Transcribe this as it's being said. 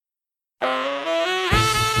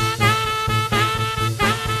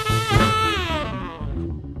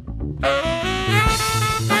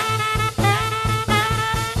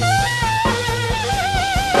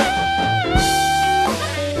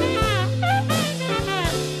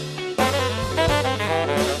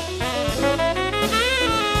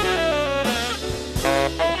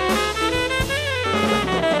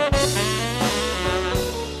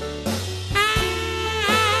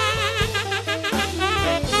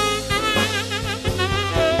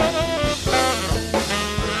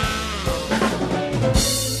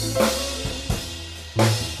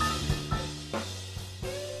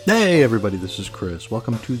Hey everybody, this is Chris.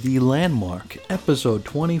 Welcome to the Landmark, episode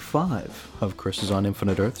 25 of Chris is on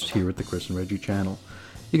Infinite Earths here at the Chris and Reggie channel.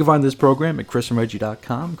 You can find this program at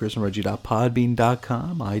chrisandreggie.com,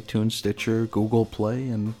 chrisandreggie.podbean.com, iTunes, Stitcher, Google Play,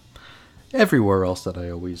 and everywhere else that I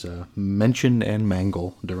always mention and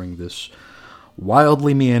mangle during this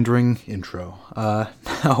wildly meandering intro.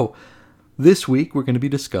 Now, this week we're going to be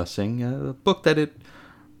discussing a book that it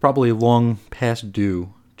probably long past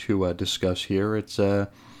due to discuss here. It's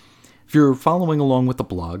if you're following along with the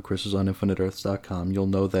blog, chrisisoninfiniteearths.com, you'll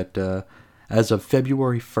know that as of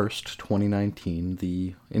February 1st, 2019,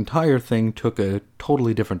 the entire thing took a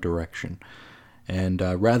totally different direction. And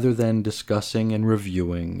rather than discussing and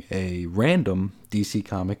reviewing a random DC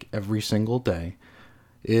comic every single day,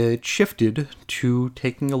 it shifted to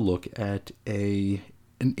taking a look at an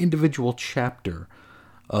individual chapter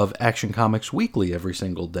of Action Comics Weekly every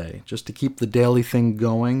single day, just to keep the daily thing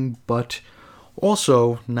going, but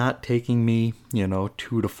also not taking me, 2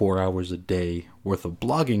 to 4 hours a day worth of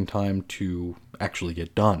blogging time to actually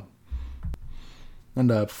get done. And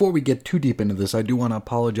before we get too deep into this, I do want to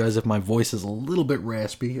apologize if my voice is a little bit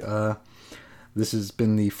raspy. This has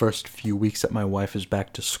been the first few weeks that my wife is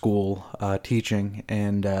back to school teaching,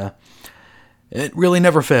 and it really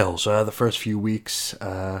never fails. The first few weeks,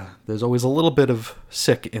 there's always a little bit of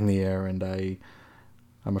sick in the air, and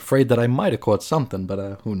I'm afraid that I might have caught something,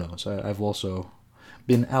 but who knows? I've also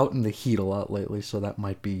been out in the heat a lot lately, so that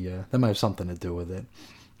might have something to do with it.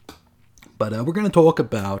 But we're going to talk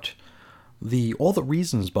about all the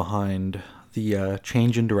reasons behind the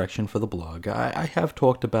change in direction for the blog. I have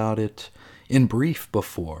talked about it in brief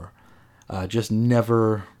before, just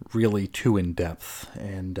never really too in depth,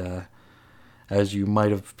 and as you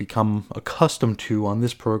might have become accustomed to on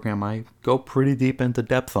this program, I go pretty deep into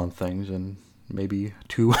depth on things, and maybe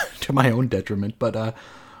to my own detriment, but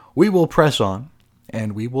we will press on,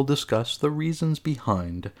 and we will discuss the reasons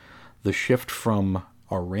behind the shift from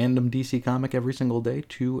a random DC comic every single day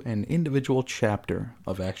to an individual chapter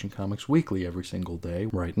of Action Comics Weekly every single day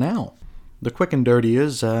right now. The quick and dirty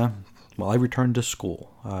is, I returned to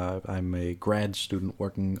school. I'm a grad student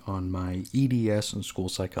working on my EDS in school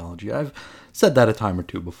psychology. I've said that a time or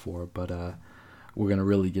two before, but we're going to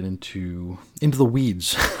really get into the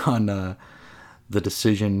weeds on the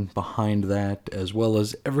decision behind that, as well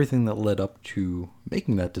as everything that led up to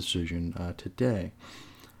making that decision today.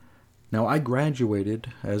 Now, I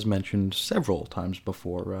graduated, as mentioned several times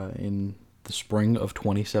before, in the spring of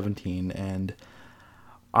 2017, and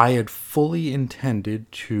I had fully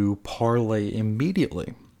intended to parlay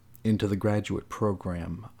immediately into the graduate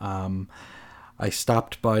program. I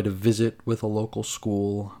stopped by to visit with a local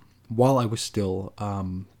school while I was still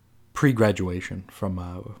pre-graduation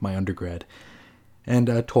from my undergrad, and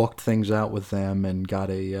talked things out with them and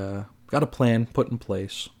got a plan put in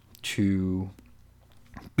place to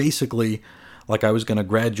basically, like, I was going to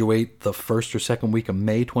graduate the first or second week of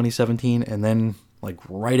May 2017, and then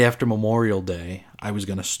right after Memorial Day, I was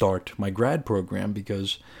going to start my grad program,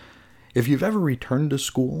 because if you've ever returned to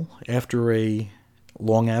school after a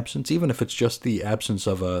long absence, even if it's just the absence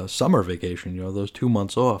of a summer vacation, those 2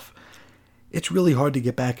 months off, it's really hard to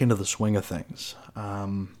get back into the swing of things.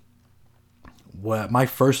 My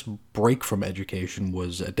first break from education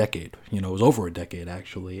was a decade. It was over a decade,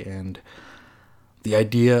 actually, and the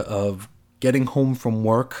idea of getting home from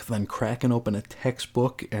work, then cracking open a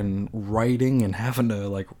textbook and writing and having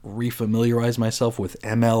to refamiliarize myself with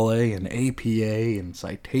MLA and APA and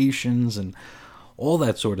citations and all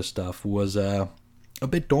that sort of stuff was a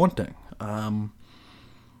bit daunting.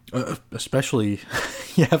 Especially,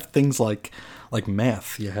 you have things like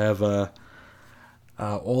math. You have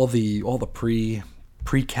all the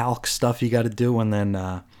pre-calc stuff you got to do, and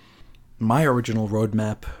then my original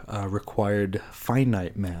roadmap required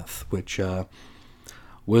finite math, which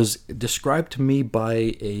was described to me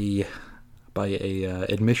by a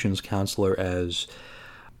admissions counselor as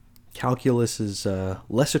calculus's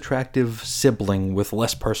less attractive sibling with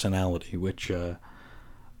less personality, which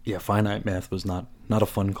finite math was not a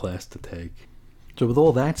fun class to take. So with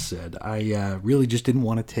all that said, I really just didn't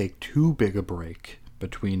want to take too big a break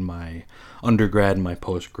between my undergrad and my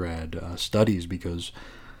postgrad studies, because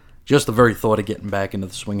just the very thought of getting back into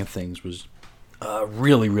the swing of things was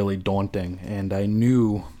really, really daunting. And I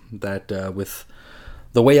knew that with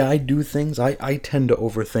the way I do things, I tend to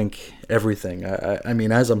overthink everything. I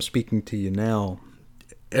mean, as I'm speaking to you now,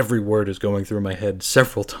 every word is going through my head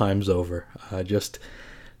several times over, just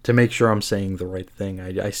to make sure I'm saying the right thing.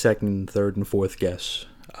 I second, third, and fourth guess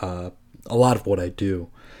a lot of what I do.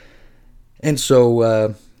 And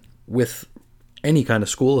so with any kind of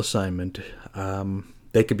school assignment,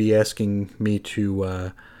 they could be asking me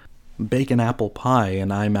to bake an apple pie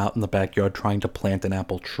and I'm out in the backyard trying to plant an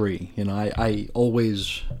apple tree. I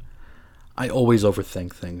always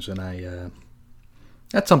overthink things, and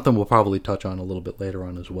that's something we'll probably touch on a little bit later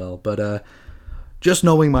on as well. But just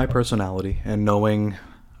knowing my personality and knowing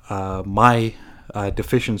my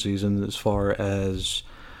deficiencies, and as far as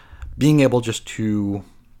being able just to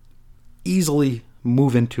easily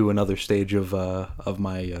move into another stage of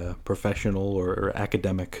my professional or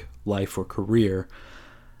academic life or career,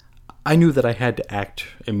 I knew that I had to act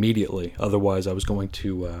immediately. Otherwise, I was going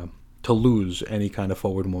to lose any kind of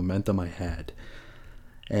forward momentum I had.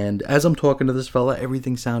 And as I'm talking to this fella,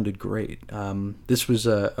 everything sounded great. This was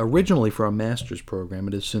originally for a master's program.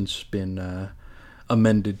 It has since been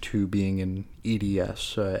amended to being an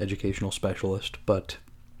EDS, educational specialist. But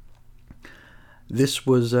this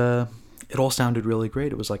was, it all sounded really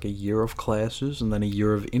great. It was like a year of classes and then a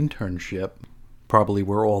year of internship, probably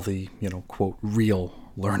where all the, quote, real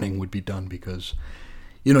learning would be done, because,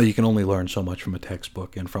 you can only learn so much from a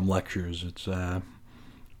textbook and from lectures. It's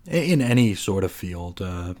in any sort of field,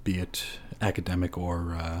 be it academic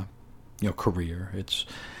or career. It's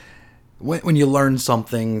when you learn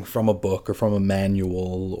something from a book or from a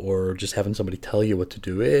manual or just having somebody tell you what to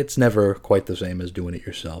do, it's never quite the same as doing it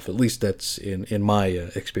yourself. At least that's in my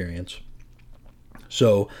experience.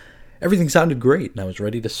 So everything sounded great, and I was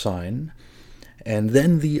ready to sign. And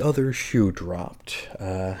then the other shoe dropped.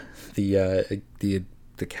 The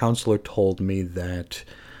counselor told me that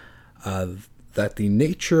the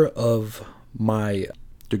nature of my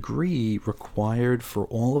degree required for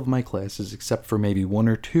all of my classes, except for maybe one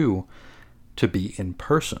or two, to be in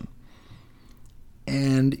person.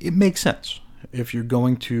 And it makes sense. If you're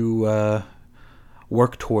going to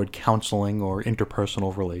work toward counseling or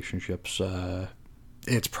interpersonal relationships,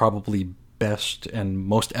 it's probably best and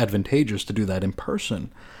most advantageous to do that in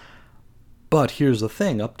person. But here's the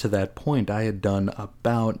thing, up to that point, I had done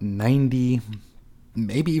about 90,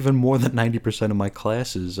 maybe even more than 90% of my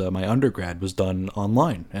classes, my undergrad, was done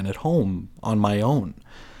online and at home on my own.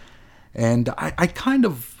 And I kind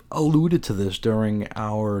of alluded to this during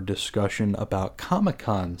our discussion about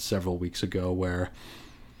Comic-Con several weeks ago, where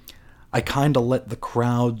I kind of let the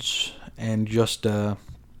crowds and just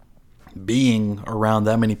being around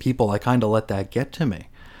that many people, I kind of let that get to me.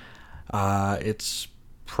 It's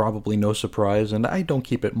probably no surprise, and I don't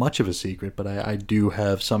keep it much of a secret, but I do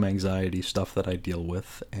have some anxiety stuff that I deal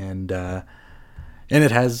with, and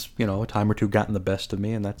it has, a time or two gotten the best of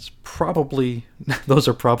me, and those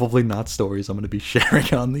are probably not stories I'm going to be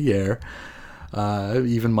sharing on the air.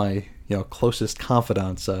 Even my, closest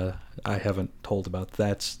confidants, I haven't told about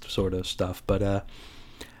that sort of stuff, but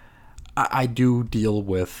I do deal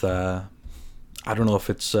with, I don't know if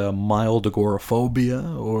it's mild agoraphobia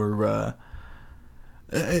or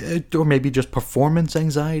maybe just performance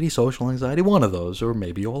anxiety, social anxiety, one of those, or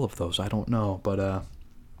maybe all of those, I don't know. But,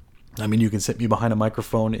 you can sit me behind a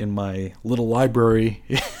microphone in my little library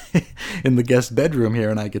in the guest bedroom here,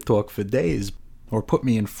 and I could talk for days. Or put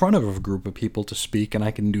me in front of a group of people to speak, and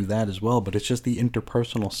I can do that as well. But it's just the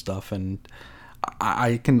interpersonal stuff, and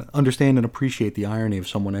I can understand and appreciate the irony of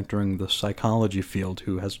someone entering the psychology field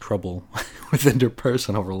who has trouble with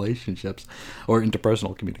interpersonal relationships or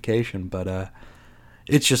interpersonal communication, but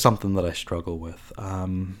it's just something that I struggle with.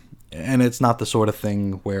 And it's not the sort of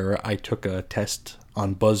thing where I took a test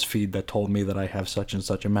on BuzzFeed that told me that I have such and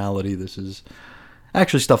such a malady. This is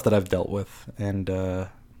actually stuff that I've dealt with, and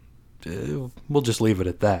we'll just leave it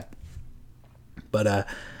at that. But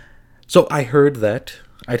so I heard that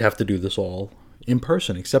I'd have to do this all in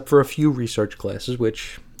person, except for a few research classes,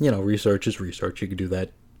 which, research is research. You can do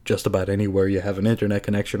that just about anywhere you have an internet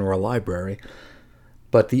connection or a library.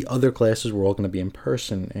 But the other classes were all going to be in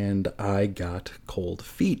person, and I got cold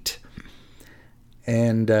feet.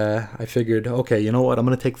 And I figured, okay, you know what? I'm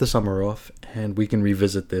going to take the summer off, and we can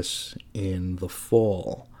revisit this in the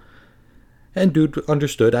fall. And dude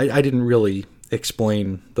understood. I didn't really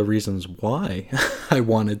explain the reasons why I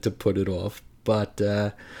wanted to put it off, but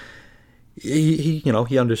he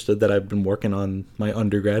understood that I've been working on my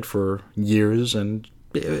undergrad for years, and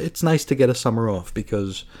it's nice to get a summer off,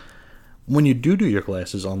 because when you do your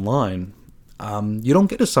classes online, you don't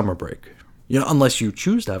get a summer break. Unless you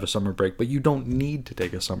choose to have a summer break, but you don't need to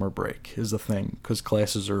take a summer break is the thing, because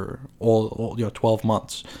classes are all 12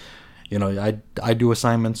 months. I do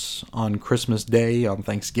assignments on Christmas Day, on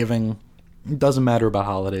Thanksgiving. It doesn't matter about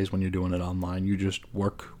holidays when you're doing it online. You just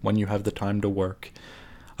work when you have the time to work.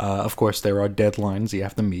 Of course, there are deadlines you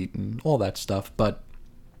have to meet and all that stuff, but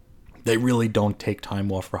they really don't take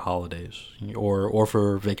time off for holidays or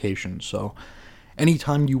for vacations. So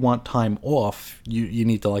anytime you want time off, you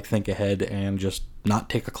need to think ahead and just not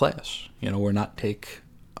take a class, or not take,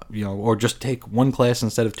 or just take one class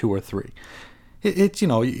instead of two or three. It's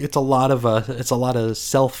it's a lot of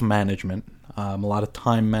self-management, a lot of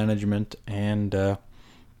time management, and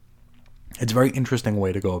it's a very interesting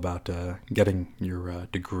way to go about getting your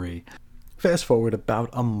degree. Fast forward about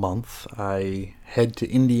a month, I head to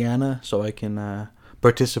Indiana so I can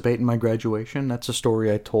participate in my graduation. That's a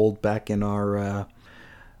story I told back in our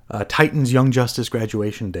Titans Young Justice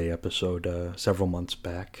Graduation Day episode several months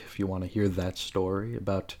back. If you want to hear that story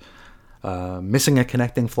about missing a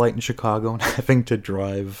connecting flight in Chicago and having to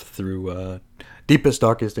drive through deepest,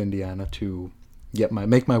 darkest Indiana to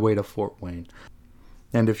make my way to Fort Wayne.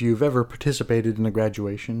 And if you've ever participated in a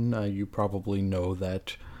graduation, you probably know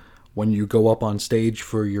that when you go up on stage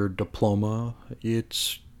for your diploma,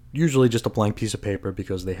 it's usually just a blank piece of paper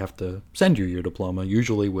because they have to send you your diploma,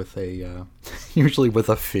 usually with a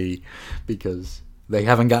fee, because they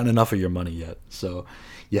haven't gotten enough of your money yet. So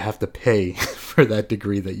you have to pay for that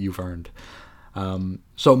degree that you've earned.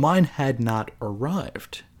 So mine had not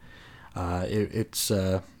arrived. It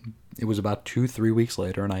was about 2-3 weeks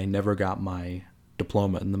later, and I never got my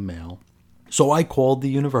diploma in the mail. So I called the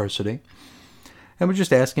university and was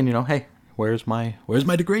just asking, hey, where's my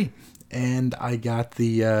degree? And I got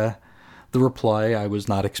the reply I was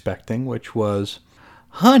not expecting, which was,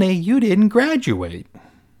 honey, you didn't graduate.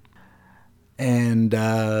 And,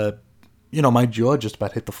 my jaw just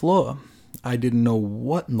about hit the floor. I didn't know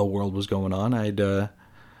what in the world was going on.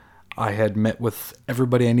 I had met with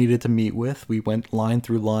everybody I needed to meet with. We went line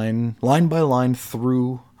by line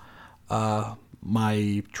through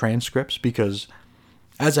my transcripts, because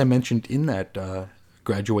as I mentioned in that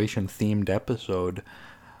graduation-themed episode,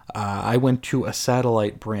 I went to a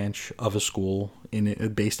satellite branch of a school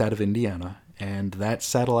based out of Indiana, and that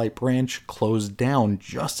satellite branch closed down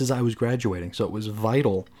just as I was graduating. So it was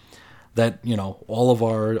vital that, all of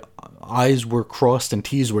our I's were crossed and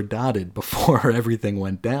T's were dotted before everything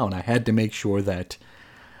went down. I had to make sure that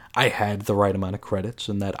I had the right amount of credits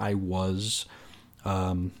and that I was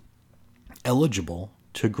eligible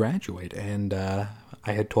to graduate. And I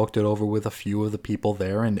had talked it over with a few of the people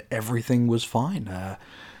there, and everything was fine.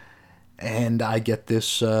 And I get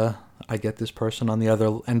this person on the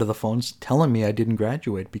other end of the phone telling me I didn't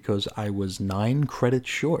graduate because I was 9 credits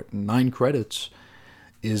short. 9 credits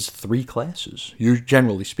is 3 classes.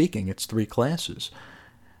 Generally speaking, it's 3 classes.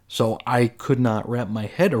 So I could not wrap my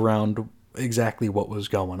head around exactly what was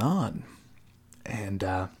going on. And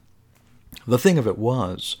the thing of it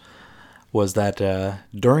was that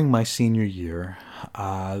during my senior year,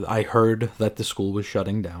 I heard that the school was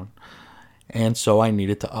shutting down, and so I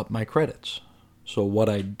needed to up my credits. So what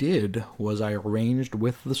I did was I arranged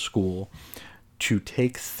with the school to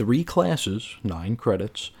take 3 classes, 9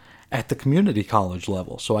 credits, at the community college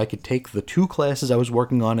level, so I could take the 2 classes I was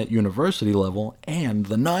working on at university level and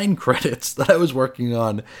the 9 credits that I was working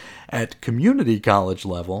on at community college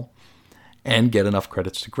level and get enough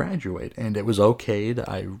credits to graduate. And it was okayed.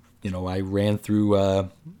 I ran through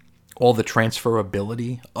all the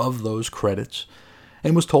transferability of those credits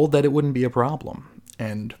and was told that it wouldn't be a problem.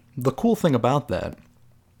 And the cool thing about that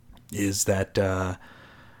is that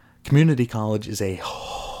community college is a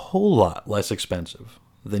whole lot less expensive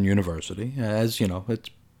than university, as it's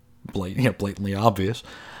blatantly obvious.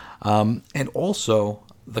 And also,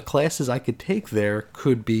 the classes I could take there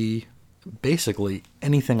could be basically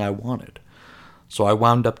anything I wanted. So I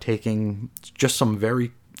wound up taking just some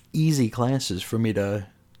very easy classes for me to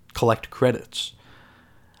collect credits.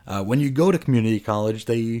 When you go to community college,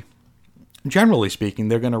 generally speaking,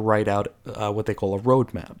 they're going to write out what they call a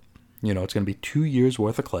roadmap. It's going to be 2 years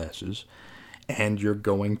worth of classes, and you're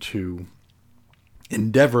going to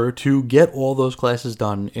endeavor to get all those classes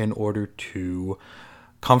done in order to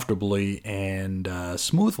comfortably and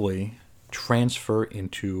smoothly transfer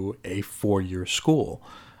into a 4-year school,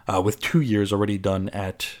 with 2 years already done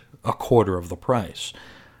at a quarter of the price.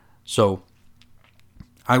 So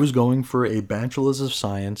I was going for a Bachelor's of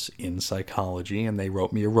Science in Psychology, and they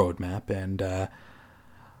wrote me a roadmap. And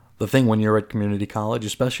the thing when you're at community college,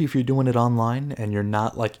 especially if you're doing it online and you're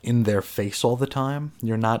not in their face all the time,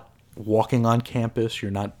 you're not walking on campus,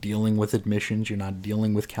 you're not dealing with admissions, you're not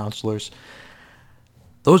dealing with counselors,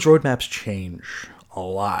 those roadmaps change a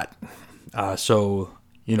lot. So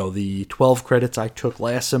the 12 credits I took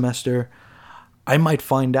last semester, I might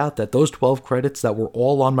find out that those 12 credits that were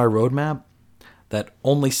all on my roadmap, that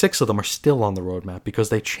only 6 of them are still on the roadmap because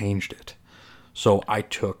they changed it. So I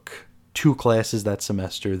took 2 classes that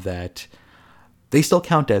semester that they still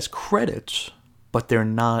count as credits, but they're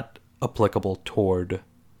not applicable toward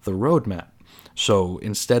the roadmap. So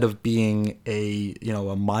instead of being a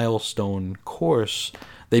milestone course,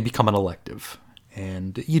 they become an elective.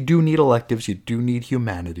 And you do need electives, you do need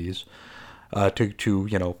humanities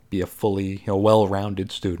to be a fully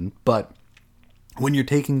well-rounded student. But when you're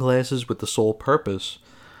taking classes with the sole purpose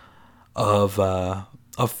of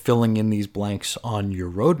filling in these blanks on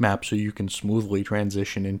your roadmap so you can smoothly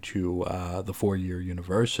transition into the 4-year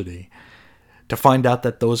university, to find out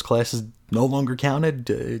that those classes no longer counted,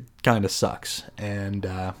 it kind of sucks. And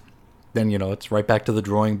then, it's right back to the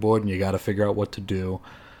drawing board and you got to figure out what to do.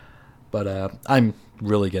 But I'm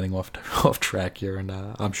really getting off track here, and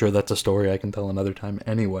I'm sure that's a story I can tell another time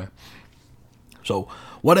anyway. So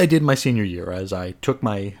what I did my senior year, as I took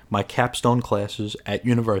my capstone classes at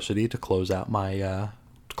university to close out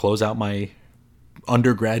my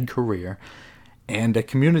undergrad career, and at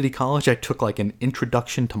community college I took like an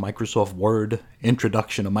introduction to Microsoft Word,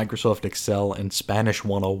 introduction to Microsoft Excel, and Spanish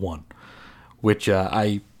 101, which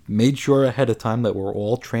I made sure ahead of time that were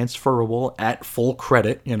all transferable at full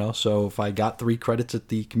credit, so if I got 3 credits at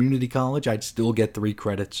the community college, I'd still get 3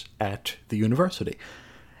 credits at the university.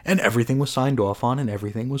 And everything was signed off on and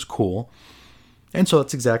everything was cool. And so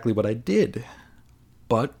that's exactly what I did.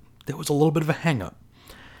 But there was a little bit of a hang-up.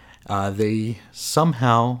 They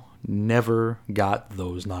somehow never got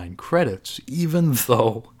those 9 credits, even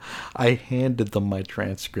though I handed them my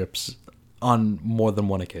transcripts on more than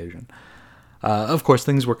one occasion. Of course,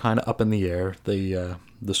 things were kind of up in the air. The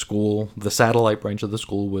school, the satellite branch of the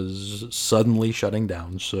school was suddenly shutting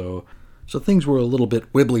down, so things were a little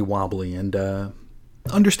bit wibbly-wobbly, and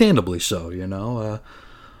understandably so,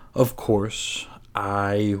 Of course,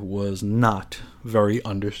 I was not very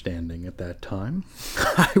understanding at that time.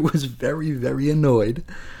 I was very, very annoyed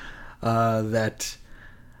that,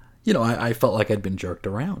 I felt like I'd been jerked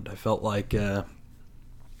around. I felt like,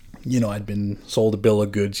 I'd been sold a bill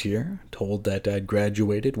of goods here, told that I'd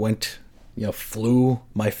graduated, flew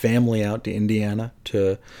my family out to Indiana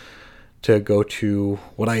to go to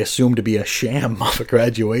what I assumed to be a sham of a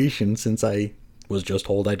graduation, since I was just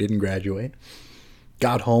told I didn't graduate.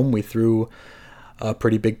 Got home, we threw a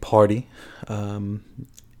pretty big party.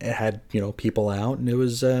 It had, people out, and it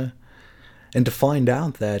was, and to find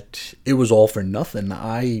out that it was all for nothing,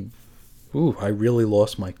 I really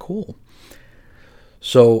lost my cool.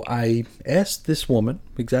 So I asked this woman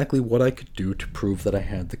exactly what I could do to prove that I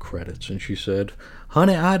had the credits, and she said,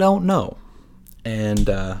 "Honey, I don't know." And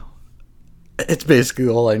it's basically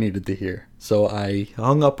all I needed to hear. So I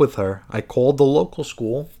hung up with her. I called the local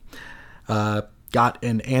school, got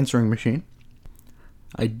an answering machine.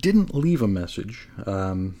 I didn't leave a message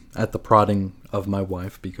at the prodding of my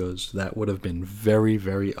wife, because that would have been very,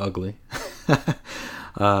 very ugly.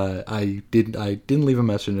 I didn't leave a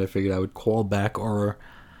message, and I figured I would call back, or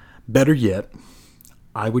better yet,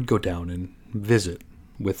 I would go down and visit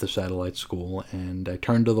with the satellite school. And I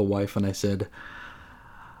turned to the wife and I said,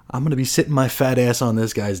 "I'm going to be sitting my fat ass on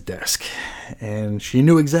this guy's desk." And she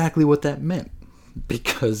knew exactly what that meant,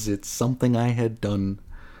 because it's something I had done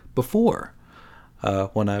before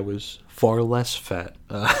when I was far less fat.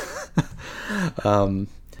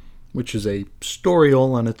 Which is a story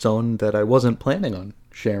all on its own that I wasn't planning on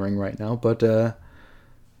sharing right now, but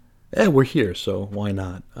we're here, so why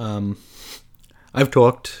not? I've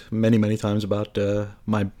talked many, many times about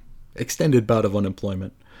my extended bout of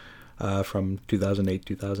unemployment from 2008,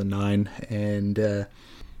 2009, and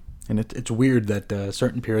it's weird that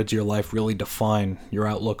certain periods of your life really define your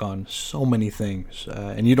outlook on so many things,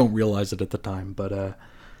 and you don't realize it at the time, but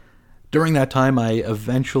during that time, I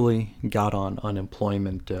eventually got on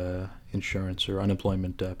unemployment insurance, or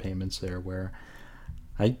unemployment payments there, where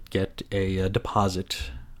I get a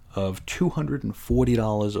deposit of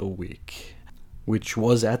 $240 a week, which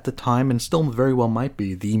was at the time, and still very well might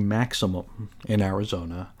be, the maximum in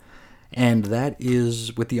Arizona. And that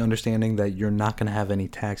is with the understanding that you're not going to have any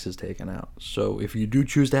taxes taken out. So if you do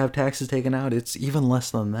choose to have taxes taken out, it's even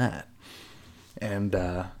less than that. And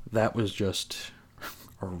that was just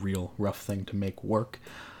a real rough thing to make work.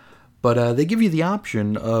 But they give you the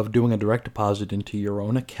option of doing a direct deposit into your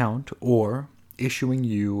own account, or issuing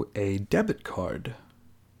you a debit card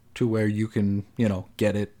to where you can,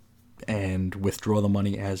 get it and withdraw the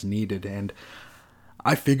money as needed. And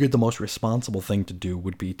I figured the most responsible thing to do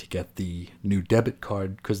would be to get the new debit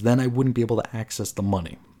card, because then I wouldn't be able to access the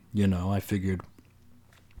money. I figured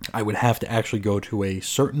I would have to actually go to a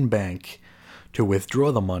certain bank to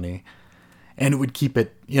withdraw the money, and it would keep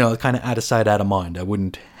it, kind of out of sight, out of mind. I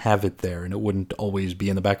wouldn't have it there, and it wouldn't always be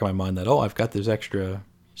in the back of my mind that, I've got this extra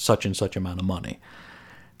such and such amount of money.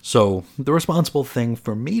 So the responsible thing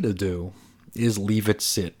for me to do is leave it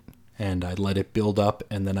sit and I'd let it build up,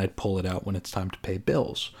 and then I'd pull it out when it's time to pay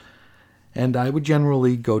bills. And I would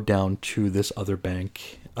generally go down to this other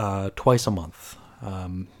bank twice a month.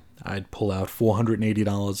 I'd pull out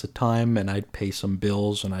 $480 a time, and I'd pay some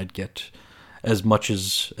bills, and I'd get as much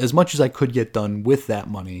as I could get done with that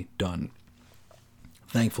money done.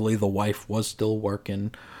 Thankfully, the wife was still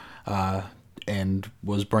working and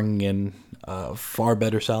was bringing in a far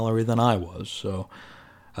better salary than I was, so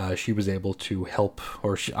she was able to help,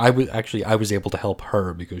 I was able to help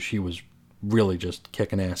her because she was really just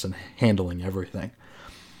kicking ass and handling everything.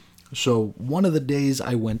 So one of the days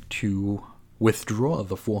I went to withdraw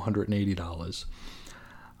the $480,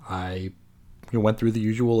 I went through the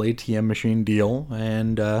usual ATM machine deal,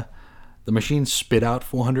 and the machine spit out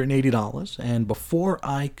 $480, and before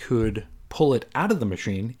I could pull it out of the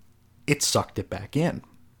machine, it sucked it back in.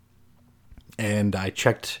 And I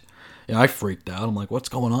checked, I freaked out. I'm like, what's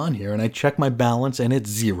going on here? And I checked my balance, and it's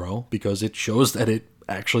zero, because it shows that it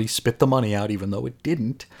actually spit the money out, even though it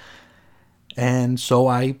didn't. And so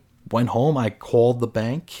I went home, I called the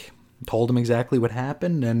bank, told them exactly what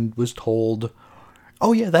happened, and was told,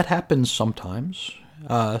 oh yeah, that happens sometimes.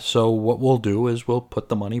 So what we'll do is we'll put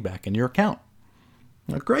the money back in your account.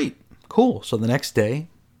 Like, great, cool. So the next day,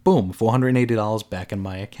 boom, $480 back in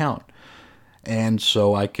my account. And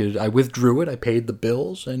so I withdrew it, I paid the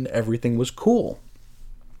bills, and everything was cool.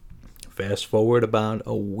 Fast forward about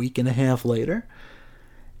a week and a half later,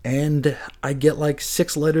 and I get like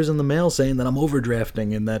 6 letters in the mail saying that I'm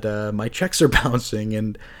overdrafting and that my checks are bouncing,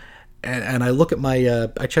 and I look at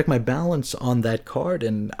I check my balance on that card,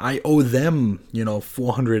 and I owe them,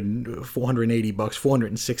 $480,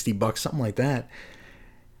 $460, something like that.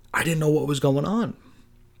 I didn't know what was going on.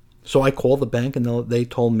 So I called the bank, and they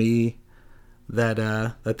told me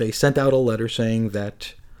that they sent out a letter saying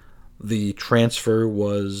that the transfer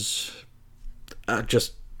was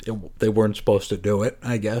they weren't supposed to do it,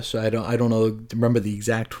 I guess. I don't remember the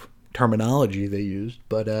exact terminology they used,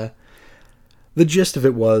 but the gist of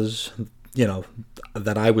it was,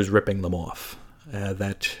 that I was ripping them off.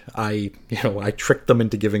 That I tricked them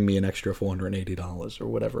into giving me an extra $480 or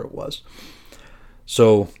whatever it was.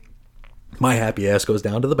 So my happy ass goes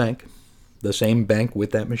down to the bank, the same bank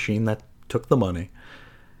with that machine that took the money,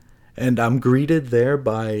 and I'm greeted there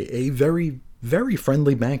by a very, very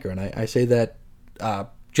friendly banker, and I say that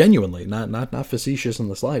genuinely, not facetious in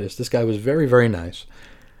the slightest. This guy was very, very nice.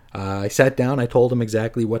 I sat down, I told him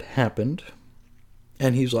exactly what happened,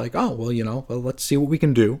 and he's like, oh, well, let's see what we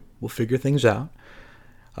can do. We'll figure things out.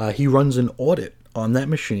 He runs an audit on that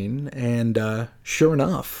machine, and sure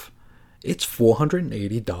enough, it's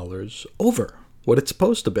 $480 over what it's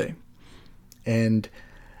supposed to be. And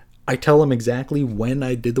I tell him exactly when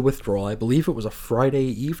I did the withdrawal. I believe it was a Friday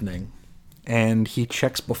evening, and he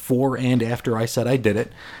checks before and after I said I did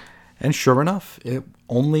it. And sure enough, it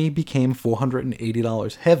only became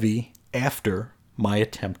 $480 heavy after my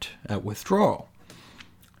attempt at withdrawal.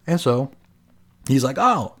 And so he's like,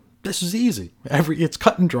 oh, this is easy. It's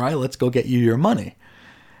cut and dry. Let's go get you your money.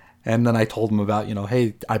 And then I told him about,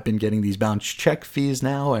 hey, I've been getting these bounce check fees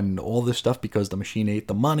now and all this stuff because the machine ate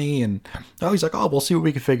the money. And he's like, oh, we'll see what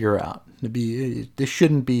we can figure out. This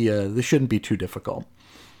shouldn't be too difficult.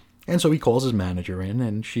 And so he calls his manager in,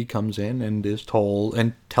 and she comes in and is told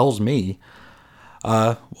and tells me,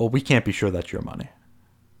 well, we can't be sure that's your money.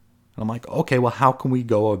 And I'm like, okay, well, how can we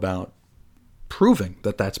go about proving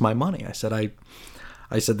that that's my money? I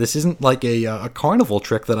said, this isn't like a carnival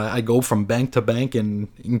trick that I go from bank to bank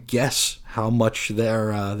and guess how much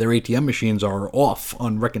their ATM machines are off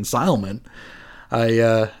on reconcilement.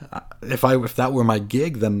 If that were my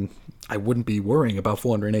gig, then I wouldn't be worrying about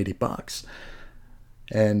 $480.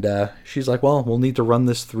 And she's like, well, we'll need to run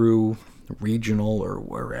this through regional or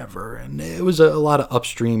wherever. And it was a lot of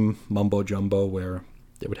upstream mumbo jumbo where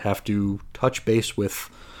they would have to touch base with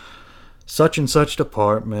such and such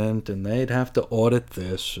department, and they'd have to audit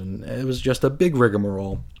this, and it was just a big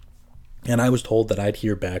rigmarole. And I was told that I'd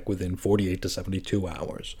hear back within 48 to 72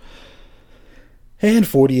 hours. And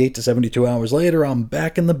 48 to 72 hours later, I'm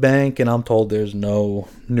back in the bank, and I'm told there's no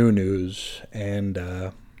new news,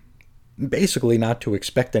 and basically not to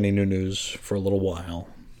expect any new news for a little while.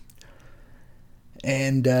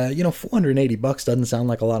 And, $480 doesn't sound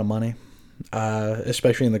like a lot of money,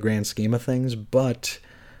 especially in the grand scheme of things, but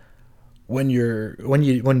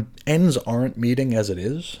when ends aren't meeting as it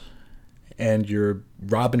is, and you're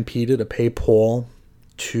robbing Peter to pay Paul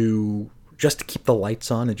just to keep the lights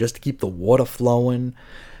on and just to keep the water flowing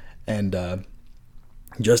and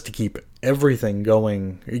just to keep everything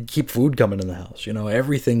going, keep food coming in the house,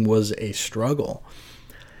 everything was a struggle.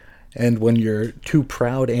 And when you're too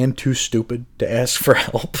proud and too stupid to ask for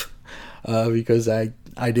help, because I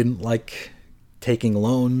didn't like taking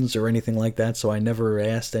loans or anything like that, so I never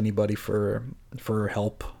asked anybody for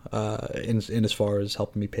help in as far as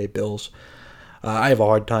helping me pay bills. I have a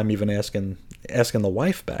hard time even asking the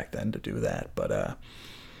wife back then to do that, but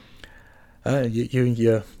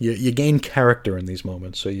you gain character in these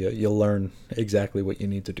moments, so you learn exactly what you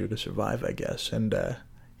need to do to survive, I guess, and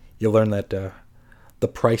you learn that the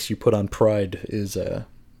price you put on pride is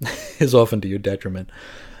is often to your detriment.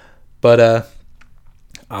 But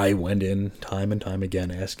I went in time and time again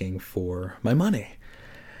asking for my money.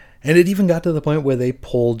 And it even got to the point where they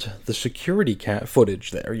pulled the security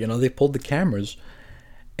footage there. They pulled the cameras.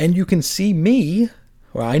 And you can see me.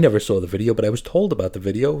 Well, I never saw the video, but I was told about the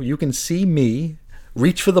video. You can see me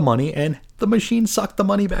reach for the money, and the machine sucked the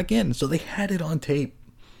money back in. So they had it on tape.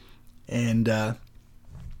 And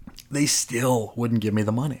they still wouldn't give me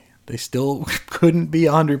the money. They still couldn't be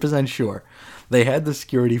 100% sure. They had the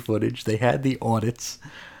security footage. They had the audits.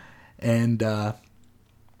 And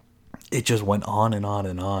it just went on and on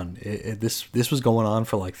and on. This was going on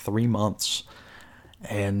for like 3 months.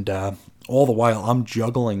 And all the while, I'm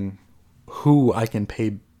juggling who I can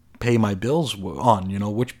pay my bills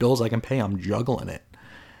on. Which bills I can pay. I'm juggling it.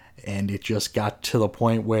 And it just got to the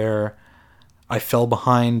point where I fell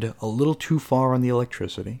behind a little too far on the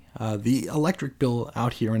electricity. The electric bill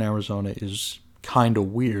out here in Arizona is kind of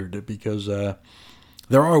weird because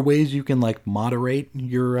there are ways you can like moderate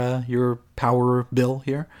your power bill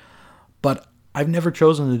here, but I've never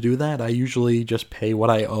chosen to do that. I usually just pay what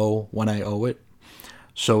I owe when I owe it.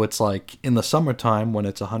 So it's like in the summertime when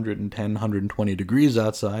it's 110, 120 degrees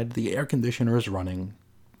outside, the air conditioner is running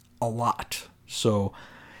a lot. So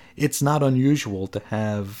it's not unusual to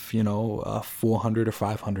have, a $400 or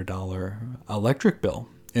 $500 electric bill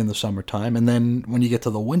in the summertime. And then when you get to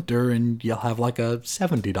the winter, and you'll have like a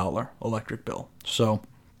 $70 electric bill. So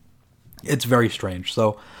it's very strange.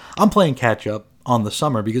 So I'm playing catch up on the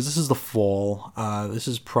summer because this is the fall. This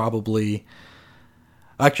is probably...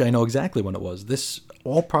 Actually, I know exactly when it was. This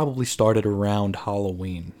all probably started around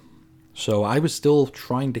Halloween. So I was still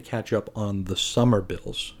trying to catch up on the summer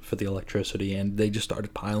bills for the electricity, and they just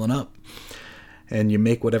started piling up. And you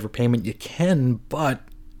make whatever payment you can, but,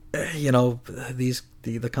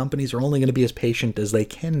 the companies are only going to be as patient as they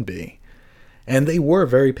can be. And they were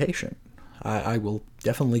very patient. I will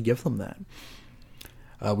definitely give them that.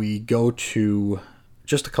 We go to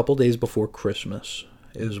just a couple days before Christmas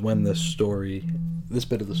is when this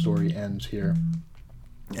bit of the story ends here.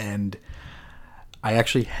 And I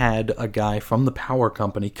actually had a guy from the power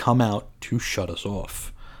company come out to shut us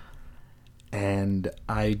off. And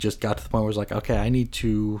I just got to the point where I was like, okay, I need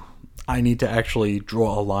to actually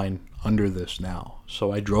draw a line under this now.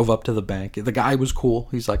 So I drove up to the bank. The guy was cool.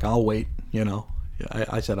 He's like, I'll wait,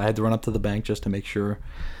 I said I had to run up to the bank just to make sure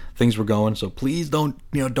things were going. So please don't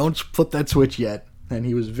flip that switch yet. And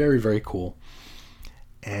he was very, very cool.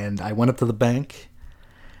 And I went up to the bank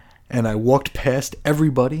and I walked past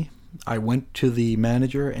everybody. I went to the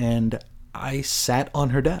manager and I sat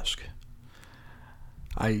on her desk.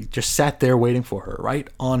 I just sat there waiting for her, right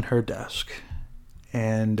on her desk.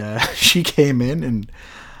 And she came in and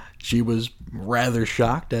she was rather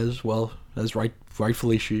shocked, as well as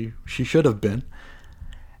rightfully she should have been.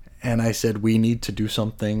 And I said, we need to do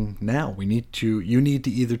something now. You need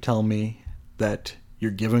to either tell me that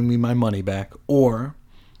you're giving me my money back, or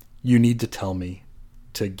you need to tell me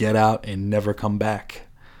to get out and never come back.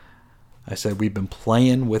 I said, we've been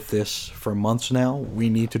playing with this for months now. We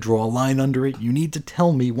need to draw a line under it. You need to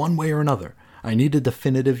tell me one way or another. I need a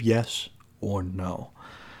definitive yes or no.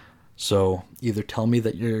 So either tell me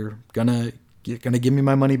that you're gonna give me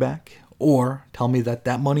my money back, or tell me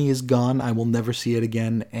that money is gone, I will never see it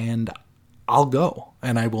again, and I'll go,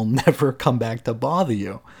 and I will never come back to bother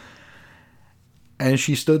you. And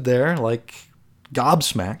she stood there like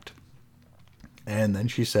gobsmacked, and then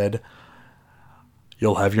she said,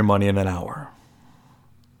 you'll have your money in an hour.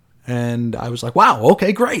 And I was like, wow,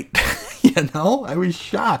 okay, great. I was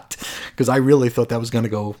shocked because I really thought that was going to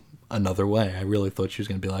go another way. I really thought she was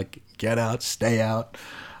going to be like, get out, stay out.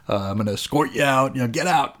 I'm going to escort you out, get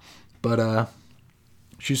out. But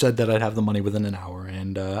she said that I'd have the money within an hour,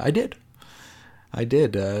 and I did.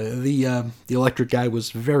 The electric guy was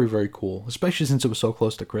very, very cool, especially since it was so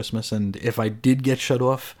close to Christmas. And if I did get shut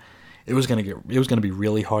off, it was gonna be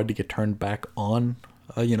really hard to get turned back on.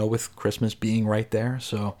 With Christmas being right there.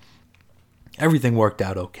 So everything worked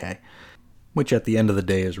out okay, which at the end of the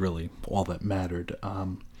day is really all that mattered.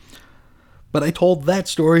 But I told that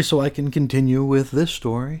story so I can continue with this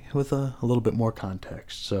story with a little bit more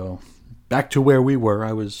context. So back to where we were,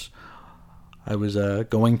 I was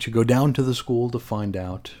going to go down to the school to find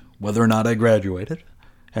out whether or not I graduated.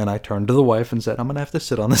 And I turned to the wife and said, I'm going to have to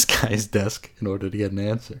sit on this guy's desk in order to get an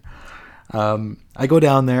answer. I go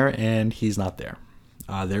down there, and he's not there.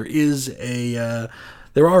 There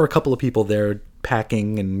are a couple of people there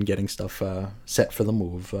packing and getting stuff set for the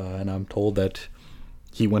move, and I'm told that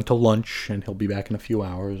he went to lunch and he'll be back in a few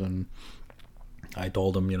hours. And I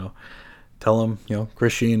told him, tell him,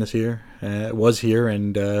 Chris Sheehan is here, was here,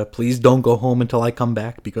 and please don't go home until I come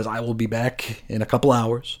back, because I will be back in a couple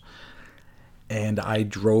hours. And I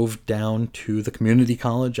drove down to the community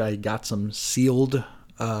college. I got some sealed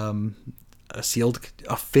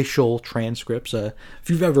official transcripts. If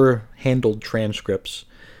you've ever handled transcripts,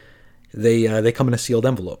 they come in a sealed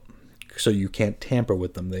envelope, so you can't tamper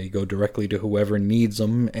with them. They go directly to whoever needs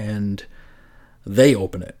them, and they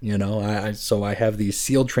open it. So I have these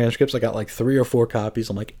sealed transcripts. I got like 3 or 4 copies.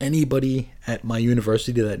 I'm like, anybody at my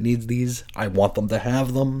university that needs these, I want them to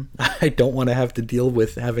have them. I don't want to have to deal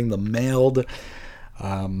with having them mailed.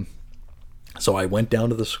 So I went down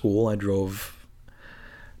to the school. I drove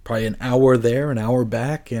probably an hour there, an hour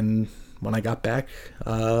back, and when I got back,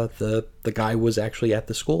 the guy was actually at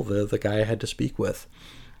the school, the guy I had to speak with.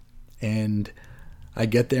 And I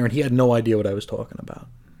get there, and he had no idea what I was talking about.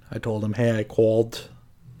 I told him, hey, I called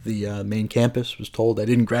the main campus, was told I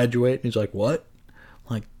didn't graduate. And he's like, what?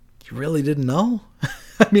 I'm like, you really didn't know?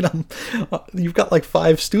 I mean, you've got like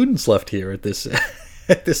 5 students left here at this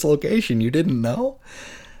at this location. You didn't know?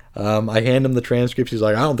 I hand him the transcripts. He's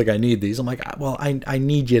like, I don't think I need these. I'm like, well, I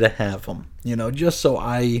need you to have them, just so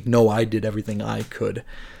I know I did everything I could.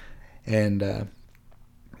 And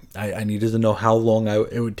I needed to know how long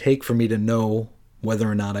it would take for me to know whether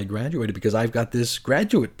or not I graduated, because I've got this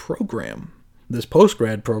graduate program, this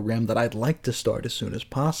post-grad program that I'd like to start as soon as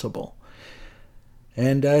possible.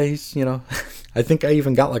 And he's, I think I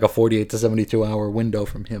even got like a 48 to 72 hour window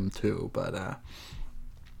from him too. But at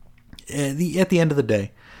the end of the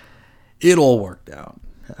day, it all worked out.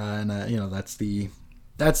 And that's the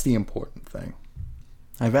important thing.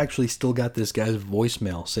 I've actually still got this guy's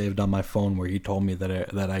voicemail saved on my phone where he told me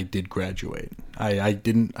that I did graduate.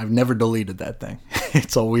 I've never deleted that thing.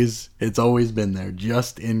 It's always been there,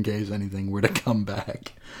 just in case anything were to come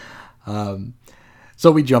back.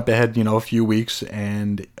 So we jump ahead, a few weeks,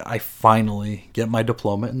 and I finally get my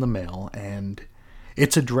diploma in the mail, and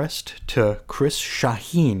it's addressed to Chris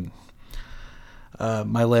Shaheen.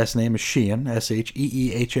 My last name is Sheehan,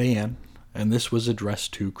 Sheehan, and this was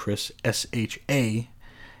addressed to Chris Shaheen,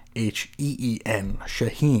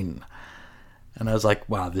 Shaheen. And I was like,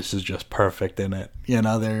 wow, this is just perfect, isn't it?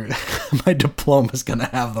 My diploma's going to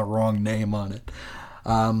have the wrong name on it.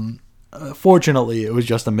 Fortunately, it was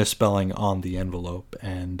just a misspelling on the envelope,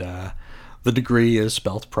 and the degree is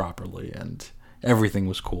spelt properly, and everything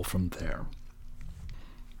was cool from there.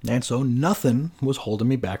 And so nothing was holding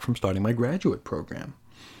me back from starting my graduate program,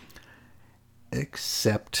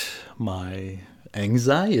 except my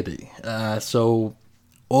anxiety. So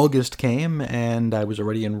August came, and I was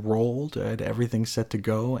already enrolled. I had everything set to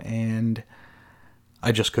go, and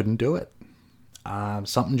I just couldn't do it.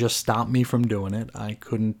 Something just stopped me from doing it. I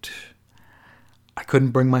couldn't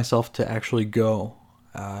bring myself to actually go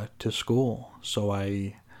to school. So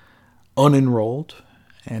I unenrolled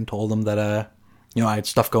and told them that I had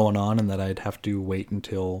stuff going on and that I'd have to wait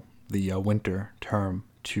until the winter term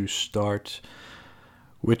to start,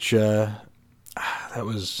 which it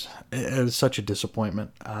was such a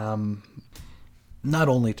disappointment. Not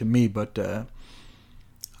only to me, but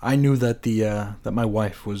I knew that that my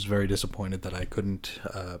wife was very disappointed that I couldn't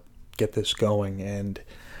get this going, and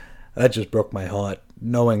that just broke my heart,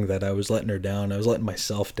 knowing that I was letting her down. I was letting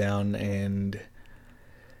myself down, and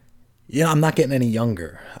I'm not getting any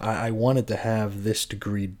younger. I wanted to have this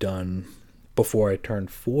degree done before I turned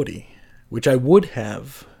 40, which I would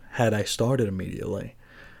have had I started immediately.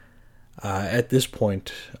 At this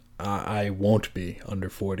point, I won't be under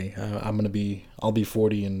 40. I'll be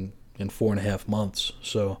 40 in 4.5 months.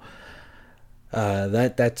 So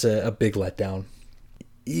that's a big letdown.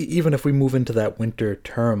 Even if we move into that winter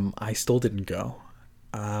term, I still didn't go.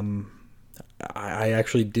 I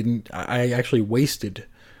actually wasted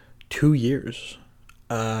 2 years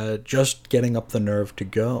just getting up the nerve to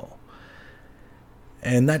go.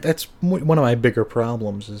 And that's one of my bigger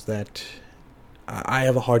problems, is that I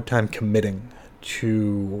have a hard time committing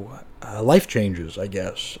to life changes, I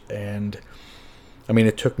guess. And I mean,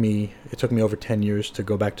 it took me over 10 years to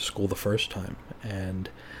go back to school the first time, and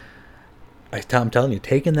I'm telling you,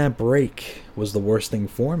 taking that break was the worst thing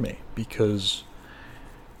for me, because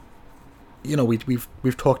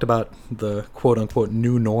we've talked about the quote unquote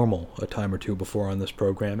new normal a time or two before on this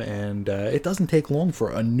program, and it doesn't take long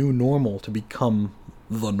for a new normal to become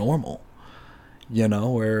the normal,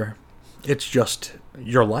 where it's just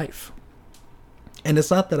your life. And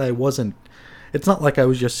it's not that it's not like I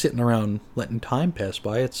was just sitting around letting time pass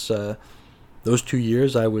by. It's those 2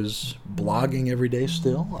 years I was blogging every day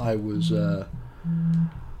still. I was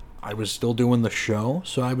still doing the show,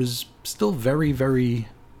 so I was still very, very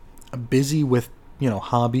busy with,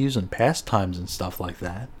 hobbies and pastimes and stuff like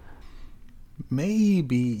that.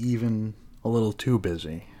 Maybe even a little too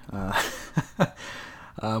busy.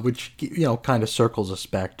 Which, kind of circles us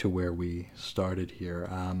back to where we started here.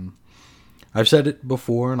 I've said it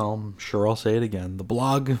before, and I'm sure I'll say it again. The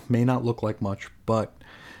blog may not look like much, but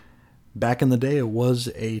back in the day, it was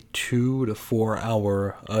a 2 to 4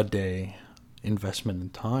 hour a day investment in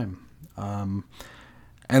time.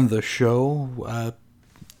 And the shows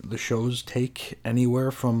take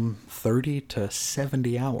anywhere from 30 to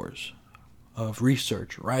 70 hours of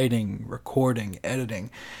research, writing, recording,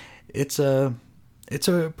 editing. It's a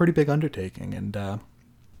pretty big undertaking, and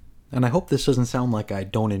I hope this doesn't sound like I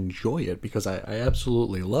don't enjoy it, because I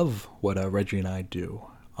absolutely love what Reggie and I do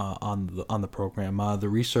on the program. The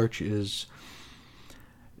research is,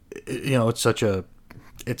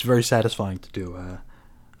 it's very satisfying to do.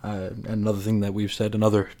 Another thing that we've said,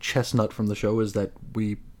 another chestnut from the show, is that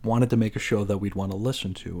we wanted to make a show that we'd want to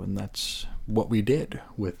listen to, and that's what we did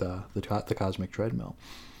with the Cosmic Treadmill.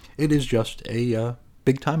 It is just a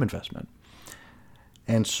big time investment.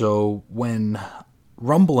 And so when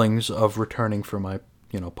rumblings of returning for my,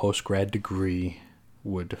 post-grad degree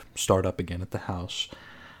would start up again at the house,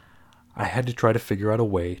 I had to try to figure out a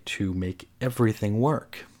way to make everything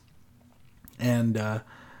work. And,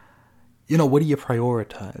 what do you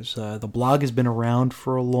prioritize? The blog has been around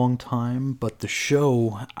for a long time, but the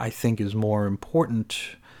show, I think, is more important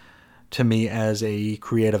to me as a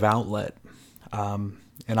creative outlet, an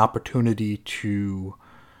opportunity to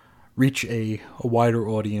reach a wider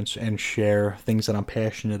audience and share things that I'm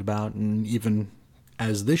passionate about, and even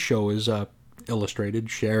as this show is illustrated,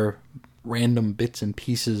 share random bits and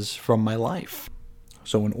pieces from my life.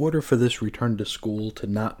 So in order for this return to school to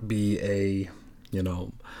not be a,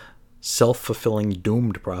 self-fulfilling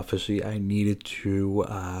doomed prophecy, I needed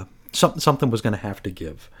to, something was going to have to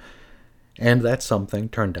give. And that something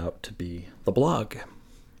turned out to be the blog.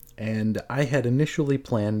 And I had initially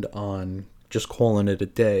planned on just calling it a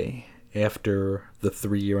day after the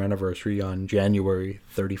 3-year anniversary on January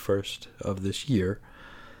 31st of this year.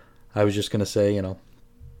 I was just going to say,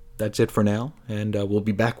 that's it for now, and we'll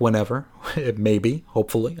be back whenever. Maybe,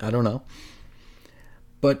 hopefully, I don't know.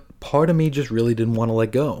 But part of me just really didn't want to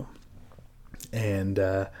let go. And,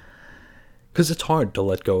 because it's hard to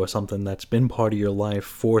let go of something that's been part of your life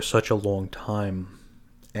for such a long time.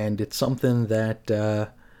 And it's something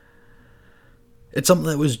that,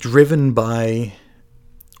 was driven by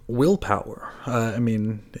willpower.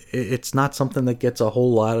 It's not something that gets a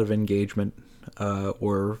whole lot of engagement,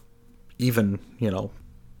 or even,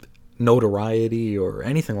 notoriety or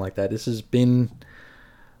anything like that. This has been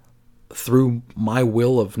through my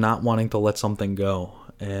will of not wanting to let something go.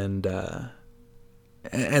 And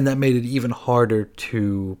that made it even harder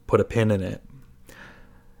to put a pin in it.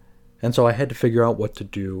 And so I had to figure out what to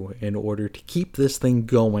do in order to keep this thing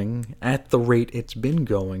going at the rate it's been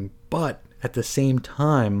going, but at the same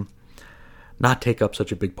time, not take up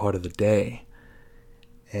such a big part of the day.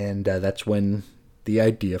 And that's when the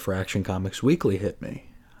idea for Action Comics Weekly hit me.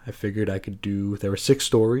 I figured there were 6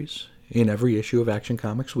 stories in every issue of Action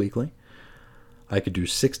Comics Weekly. I could do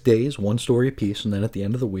 6 days, 1 story a piece, and then at the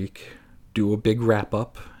end of the week, do a big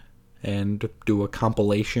wrap-up and do a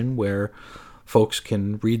compilation where folks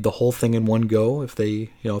can read the whole thing in one go if they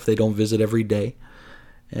don't visit every day,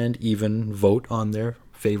 and even vote on their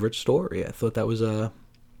favorite story. I thought that was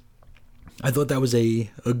a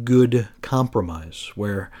good compromise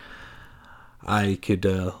where I could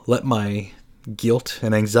let my guilt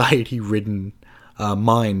and anxiety-ridden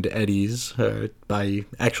mind at ease by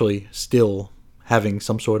actually still having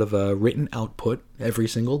some sort of a written output every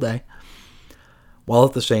single day, while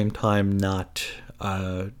at the same time not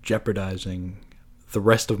jeopardizing the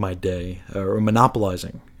rest of my day, or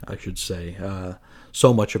monopolizing, I should say,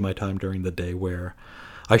 so much of my time during the day where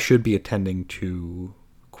I should be attending to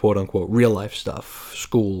quote-unquote real-life stuff,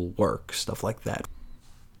 school, work, stuff like that.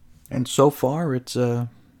 And so far, it's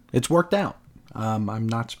worked out. I'm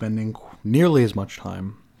not spending nearly as much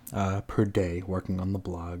time per day working on the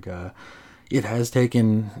blog. It has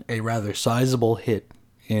taken a rather sizable hit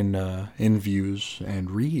in views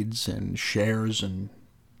and reads and shares, and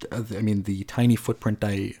the tiny footprint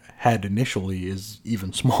I had initially is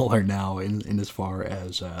even smaller now in as far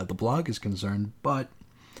as the blog is concerned. But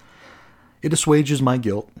It assuages my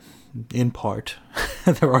guilt, in part.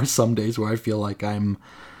 There are some days where I feel like I'm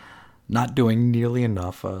not doing nearly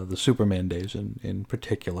enough, the Superman days in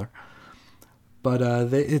particular. But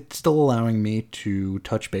it's still allowing me to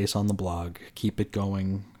touch base on the blog, keep it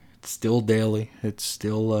going. It's still daily. It's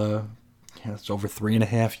still, it's over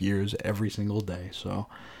 3.5 years every single day. So,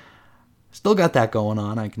 still got that going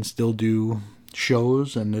on. I can still do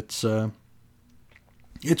shows, and it's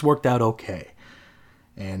worked out okay.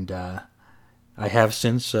 And I have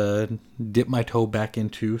since dipped my toe back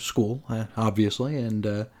into school, obviously,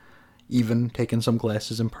 and even taken some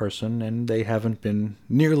classes in person, and they haven't been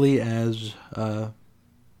nearly as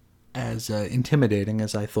intimidating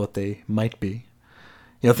as I thought they might be.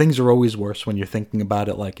 You know, things are always worse when you're thinking about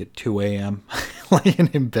it like at 2 a.m.,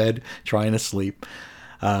 laying in bed, trying to sleep.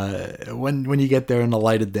 When you get there in the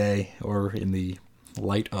light of day or in the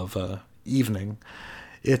light of evening,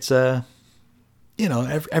 it's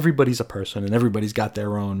everybody's a person and everybody's got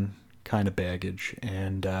their own kind of baggage,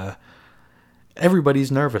 and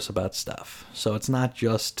everybody's nervous about stuff. So it's not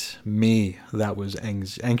just me that was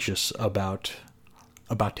anxious about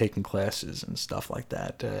taking classes and stuff like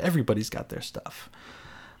that. Everybody's got their stuff.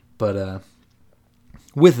 But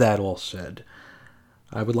with that all said,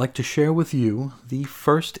 I would like to share with you the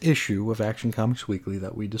first issue of Action Comics Weekly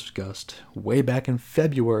that we discussed way back in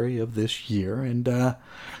February of this year, and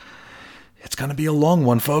it's going to be a long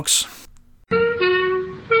one, folks.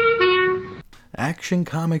 Action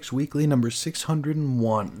Comics Weekly number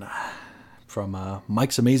 601 from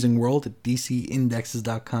Mike's Amazing World at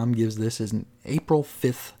DCindexes.com gives this as an April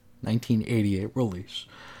 5th, 1988 release.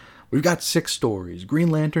 We've got 6 stories: Green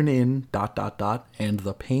Lantern in ... and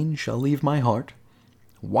The Pain Shall Leave My Heart,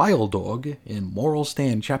 Wild Dog in Moral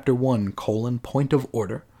Stand Chapter 1, Point of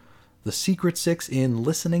Order, The Secret Six in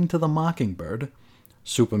Listening to the Mockingbird,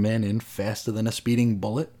 Superman in Faster Than a Speeding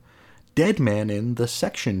Bullet, Deadman in The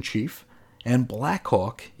Section Chief, and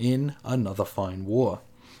Blackhawk in Another Fine War.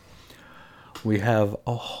 We have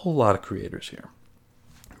a whole lot of creators here.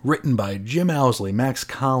 Written by Jim Owsley, Max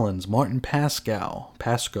Collins, Martin Pasco,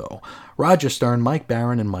 Roger Stern, Mike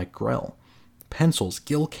Barron, and Mike Grell. Pencils: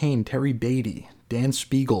 Gil Kane, Terry Beatty, Dan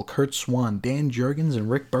Spiegel, Kurt Swan, Dan Jurgens, and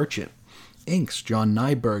Rick Burchett. Inks: John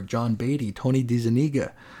Nyberg, John Beatty, Tony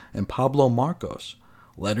DeZuniga, and Pablo Marcos.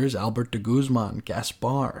 Letters: Albert de Guzman,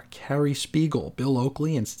 Gaspar, Carrie Spiegel, Bill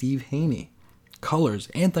Oakley, and Steve Haney. Colors: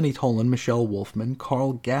 Anthony Tolan, Michelle Wolfman,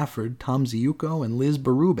 Carl Gafford, Tom Ziuko, and Liz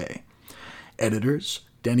Berube. Editors: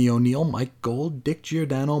 Denny O'Neil, Mike Gold, Dick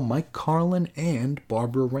Giordano, Mike Carlin, and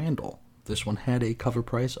Barbara Randall. This one had a cover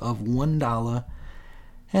price of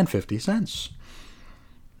 $1.50.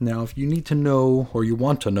 Now, if you need to know, or you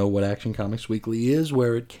want to know what Action Comics Weekly is,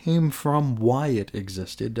 where it came from, why it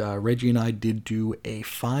existed, Reggie and I did do a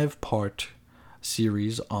 5-part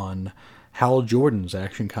series on Hal Jordan's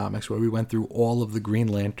Action Comics, where we went through all of the Green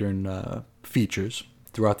Lantern features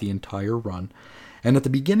throughout the entire run. And at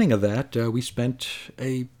the beginning of that, we spent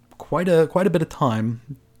quite a bit of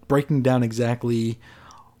time breaking down exactly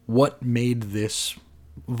what made this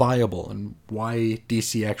viable and why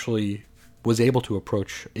DC actually was able to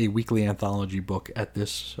approach a weekly anthology book at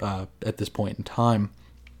this point in time.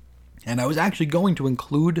 And I was actually going to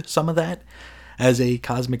include some of that as a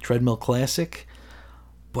Cosmic Treadmill Classic,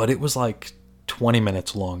 but it was like 20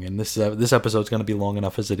 minutes long, and this episode's going to be long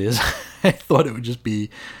enough as it is. I thought it would just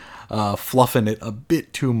be fluffing it a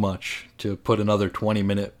bit too much to put another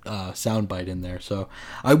 20-minute soundbite in there. So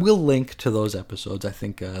I will link to those episodes. I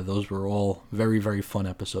think those were all very, very fun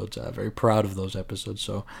episodes. Very proud of those episodes.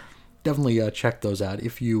 So definitely check those out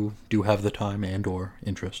if you do have the time and or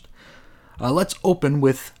interest. Let's open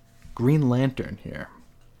with Green Lantern here.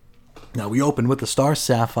 Now, we open with the Star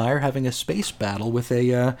Sapphire having a space battle with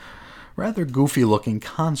a rather goofy-looking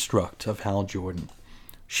construct of Hal Jordan.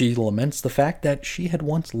 She laments the fact that she had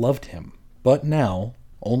once loved him, but now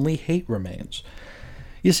only hate remains.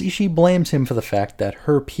 You see, she blames him for the fact that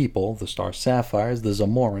her people, the Star Sapphires, the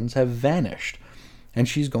Zamorans, have vanished, and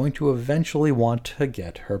she's going to eventually want to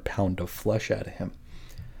get her pound of flesh out of him.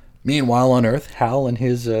 Meanwhile, on Earth, Hal and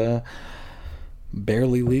his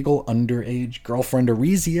barely legal underage girlfriend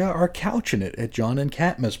Arisia are couching it at John and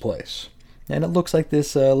Katma's place. And it looks like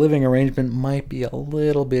this living arrangement might be a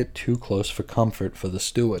little bit too close for comfort for the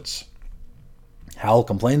Stewarts. Hal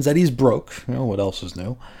complains that he's broke. You know, what else is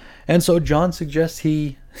new? And so John suggests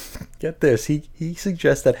he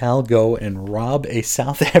suggests that Hal go and rob a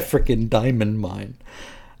South African diamond mine.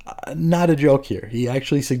 Not a joke here. He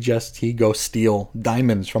actually suggests he go steal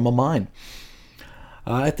diamonds from a mine.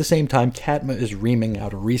 At the same time, Katma is reaming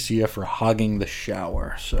out Arisia for hogging the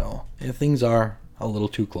shower. So things are a little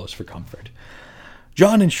too close for comfort.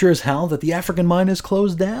 John ensures Hal that the African mine is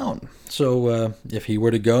closed down. So if he were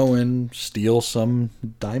to go and steal some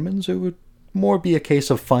diamonds, it would more be a case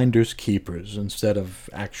of finders keepers instead of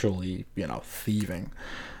actually, thieving.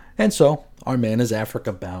 And so our man is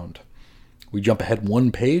Africa bound. We jump ahead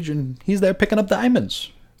one page and he's there picking up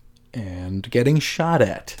diamonds and getting shot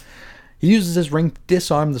at. He uses his ring to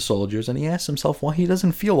disarm the soldiers, and he asks himself why he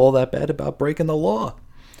doesn't feel all that bad about breaking the law.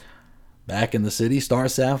 Back in the city, Star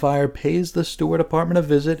Sapphire pays the Stewart apartment a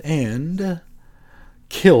visit and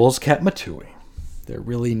kills Katma Tui. They're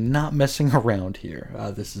really not messing around here.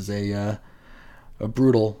 This is a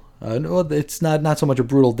brutal... no, it's not so much a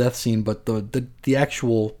brutal death scene, but the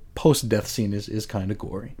actual post-death scene is kind of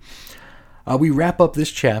gory. We wrap up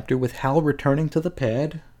this chapter with Hal returning to the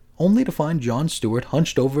pad, only to find John Stewart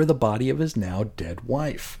hunched over the body of his now dead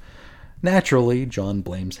wife. Naturally, John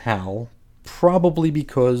blames Hal, probably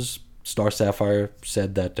because Star Sapphire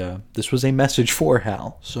said that this was a message for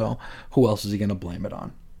Hal, so who else is he going to blame it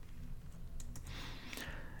on?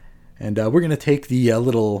 And we're going to take the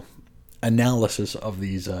little analysis of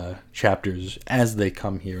these chapters as they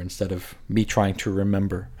come here instead of me trying to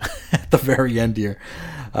remember at the very end here.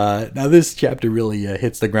 Now this chapter really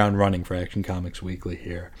hits the ground running for Action Comics Weekly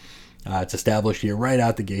here. It's established here right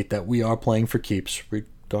out the gate that we are playing for keeps,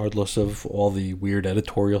 regardless of all the weird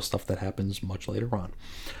editorial stuff that happens much later on.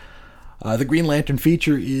 The Green Lantern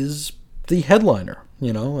feature is the headliner,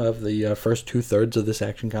 of the first 2/3 of this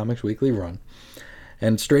Action Comics Weekly run.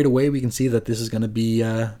 And straight away we can see that this is going to be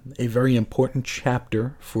a very important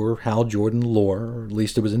chapter for Hal Jordan lore, or at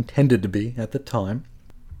least it was intended to be at the time.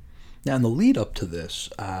 Now in the lead up to this,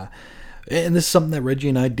 and this is something that Reggie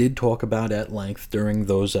and I did talk about at length during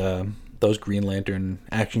those Green Lantern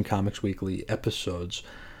Action Comics Weekly episodes,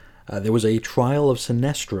 there was a trial of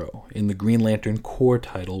Sinestro in the Green Lantern Corps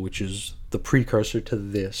title, which is the precursor to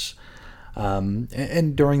this.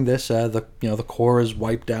 And during this, the Corps is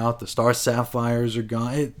wiped out, the Star Sapphires are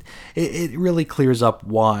gone. It really clears up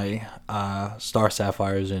why Star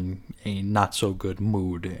Sapphire is in a not so good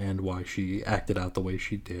mood and why she acted out the way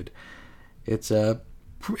she did. It's a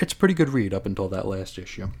pretty good read up until that last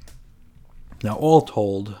issue. Now, all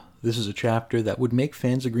told, this is a chapter that would make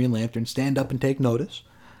fans of Green Lantern stand up and take notice.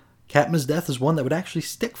 Katma's death is one that would actually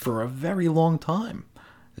stick for a very long time.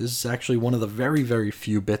 This is actually one of the very, very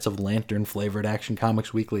few bits of Lantern-flavored Action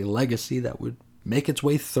Comics Weekly legacy that would make its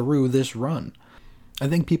way through this run. I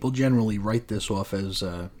think people generally write this off as,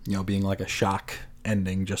 being like a shock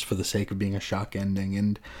ending just for the sake of being a shock ending,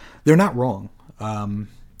 and they're not wrong.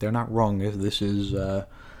 They're not wrong. This is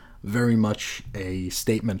very much a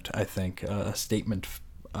statement, I think, a statement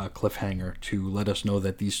cliffhanger to let us know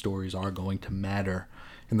that these stories are going to matter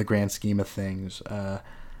in the grand scheme of things.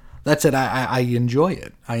 That said, I enjoy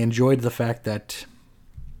it. I enjoyed the fact that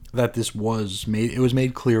this was made. It was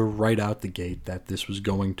made clear right out the gate that this was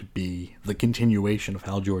going to be the continuation of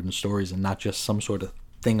Hal Jordan's stories and not just some sort of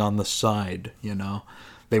thing on the side.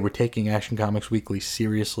 They were taking Action Comics Weekly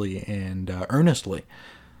seriously and earnestly,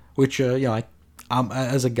 which I'm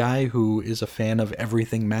as a guy who is a fan of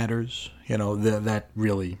Everything Matters. That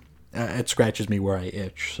really it scratches me where I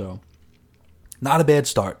itch. So, not a bad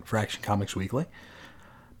start for Action Comics Weekly.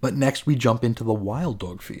 But next we jump into the Wild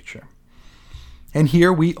Dog feature. And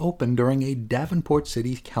here we open during a Davenport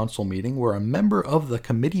City Council meeting where a member of the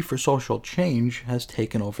Committee for Social Change has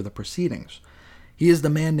taken over the proceedings. He is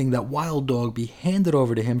demanding that Wild Dog be handed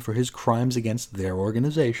over to him for his crimes against their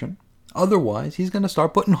organization. Otherwise, he's going to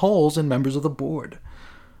start putting holes in members of the board.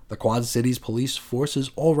 The Quad Cities police forces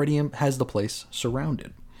already has the place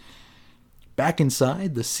surrounded. Back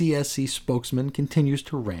inside, the CSC spokesman continues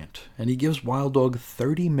to rant, and he gives Wild Dog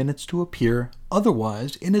 30 minutes to appear,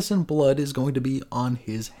 otherwise innocent blood is going to be on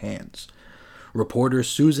his hands. Reporter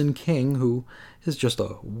Susan King, who is just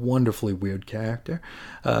a wonderfully weird character,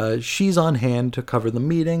 she's on hand to cover the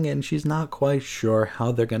meeting, and she's not quite sure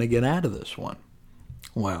how they're going to get out of this one.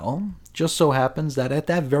 Well, just so happens that at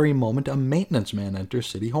that very moment a maintenance man enters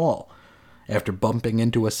City Hall. After bumping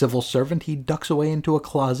into a civil servant, he ducks away into a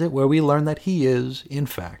closet where we learn that he is, in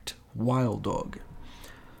fact, Wild Dog.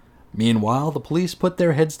 Meanwhile, the police put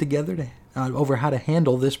their heads together over how to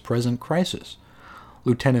handle this present crisis.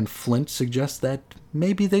 Lieutenant Flint suggests that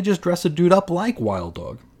maybe they just dress a dude up like Wild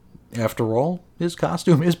Dog. After all, his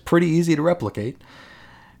costume is pretty easy to replicate.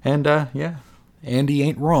 And, Andy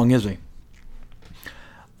ain't wrong, is he?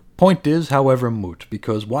 Point is, however, moot,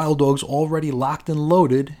 because Wild Dog's already locked and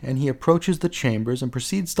loaded, and he approaches the chambers and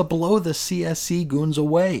proceeds to blow the CSC goons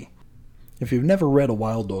away. If you've never read a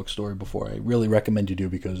Wild Dog story before, I really recommend you do,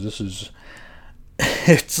 because this is...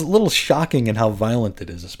 it's a little shocking in how violent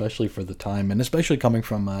it is, especially for the time, and especially coming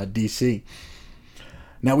from DC.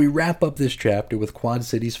 Now we wrap up this chapter with Quad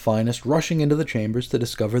City's finest rushing into the chambers to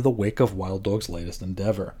discover the wake of Wild Dog's latest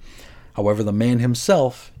endeavor. However, the man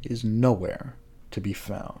himself is nowhere to be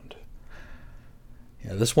found.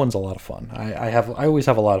 Yeah, this one's a lot of fun. I always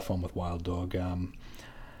have a lot of fun with Wild Dog.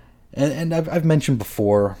 And I've mentioned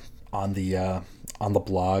before on the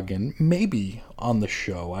blog and maybe on the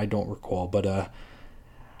show, I don't recall, but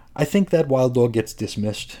I think that Wild Dog gets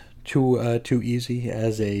dismissed too easy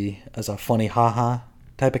as a funny haha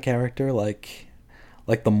type of character, like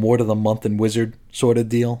the Mort of the Month and Wizard sort of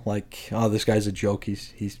deal. Like, oh, this guy's a joke.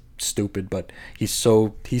 He's stupid, but he's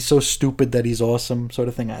so stupid that he's awesome, sort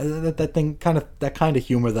of thing. That kind of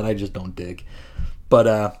humor that I just don't dig.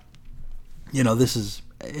 But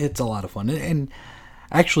it's a lot of fun, and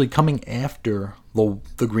actually coming after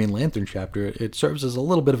the Green Lantern chapter, it serves as a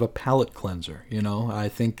little bit of a palate cleanser. I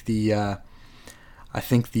think the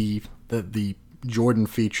Jordan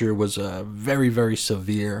feature was very, very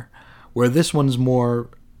severe, where this one's more,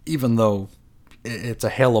 even though it's a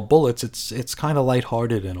hail of bullets, it's kind of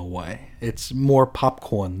lighthearted in a way. It's more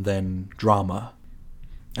popcorn than drama.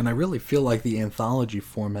 And I really feel like the anthology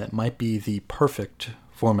format might be the perfect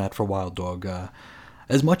format for Wild Dog.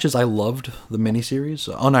 As much as I loved the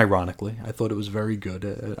miniseries, unironically, I thought it was very good.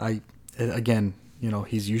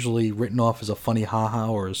 He's usually written off as a funny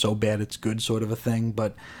haha or so bad it's good sort of a thing,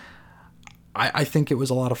 but I think it was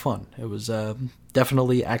a lot of fun. It was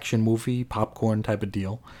definitely action movie, popcorn type of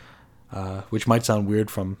deal, which might sound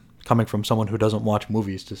weird coming from someone who doesn't watch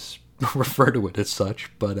movies to refer to it as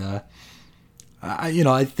such. But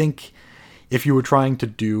I think if you were trying to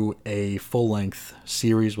do a full-length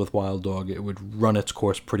series with Wild Dog, it would run its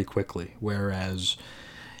course pretty quickly. Whereas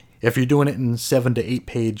if you're doing it in 7 to 8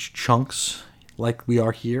 page chunks like we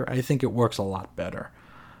are here, I think it works a lot better.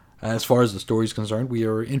 As far as the story is concerned, we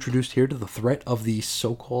are introduced here to the threat of the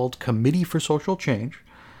so-called Committee for Social Change,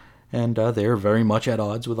 and they're very much at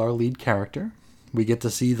odds with our lead character. We get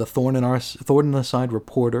to see the thorn in the side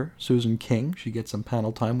reporter, Susan King. She gets some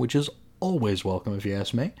panel time, which is always welcome if you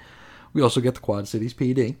ask me. We also get the Quad Cities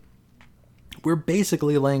PD. We're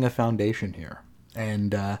basically laying a foundation here,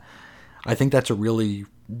 and I think that's a really,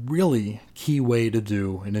 really key way to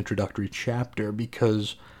do an introductory chapter,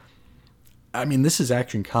 because this is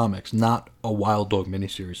Action Comics, not a Wild Dog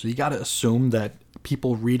miniseries. So you got to assume that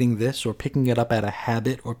people reading this or picking it up out of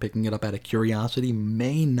habit or picking it up out of curiosity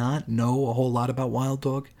may not know a whole lot about Wild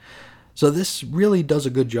Dog. So this really does a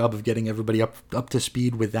good job of getting everybody up to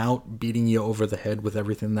speed without beating you over the head with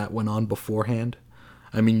everything that went on beforehand.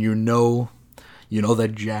 You know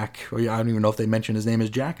that Jack, or I don't even know if they mention his name as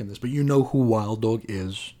Jack in this, but you know who Wild Dog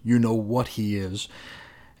is. You know what he is.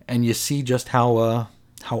 And you see just how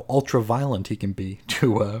ultra-violent he can be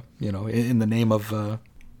to, in the name of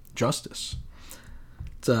justice.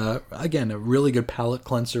 It's, again, a really good palate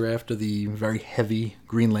cleanser after the very heavy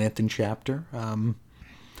Green Lantern chapter.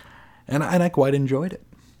 And I quite enjoyed it.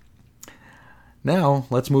 Now,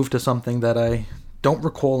 let's move to something that I don't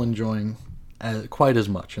recall enjoying quite as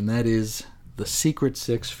much, and that is the Secret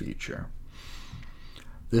Six feature.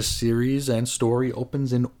 This series and story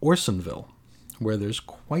opens in Orsonville, where there's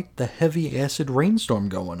quite the heavy acid rainstorm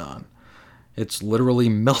going on. It's literally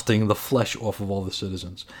melting the flesh off of all the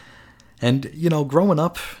citizens. And, growing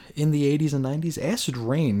up in the 80s and 90s, acid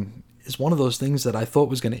rain is one of those things that I thought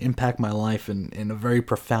was going to impact my life in a very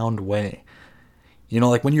profound way.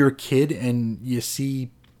 Like when you're a kid and you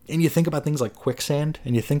think about things like quicksand,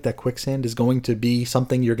 and you think that quicksand is going to be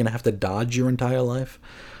something you're going to have to dodge your entire life.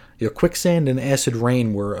 Quicksand and acid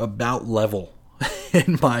rain were about level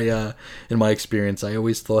in my experience. I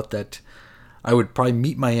always thought that I would probably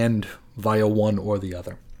meet my end via one or the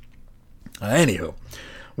other. Anywho,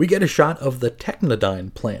 we get a shot of the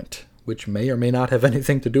Technodyne plant, which may or may not have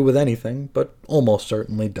anything to do with anything, but almost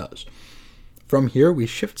certainly does. From here, we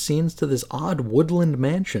shift scenes to this odd woodland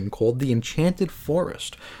mansion called the Enchanted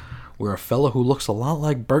Forest, where a fellow who looks a lot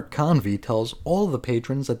like Bert Convy tells all the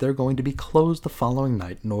patrons that they're going to be closed the following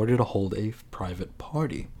night in order to hold a private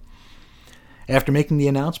party. After making the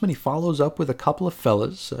announcement, he follows up with a couple of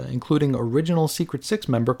fellas, including original Secret Six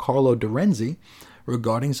member Carlo Dorenzi,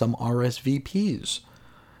 regarding some RSVPs.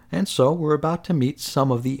 And so we're about to meet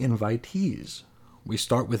some of the invitees. We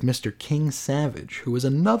start with Mr. King Savage, who is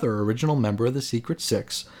another original member of the Secret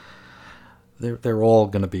Six. They're all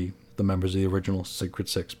going to be the members of the original Secret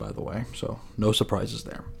Six, by the way, so no surprises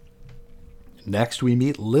there. Next, we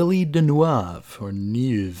meet Lily de Neuve, or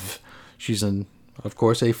Neuve. She's, of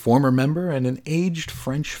course, a former member and an aged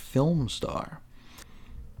French film star.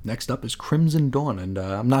 Next up is Crimson Dawn, and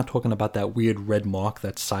I'm not talking about that weird red mark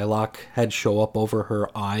that Psylocke had show up over her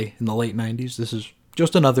eye in the late 90s. This is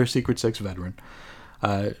just another Secret Six veteran.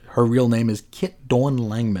 Her real name is Kit Dawn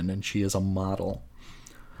Langman, and she is a model.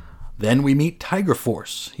 Then we meet Tiger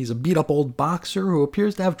Force. He's a beat-up old boxer who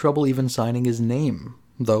appears to have trouble even signing his name,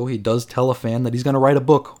 though he does tell a fan that he's going to write a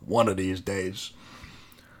book one of these days.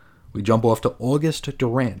 We jump off to August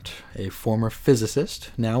Durant, a former physicist,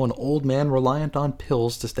 now an old man reliant on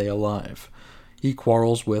pills to stay alive. He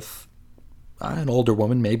quarrels with an older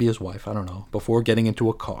woman, maybe his wife, I don't know, before getting into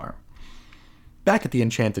a car. Back at the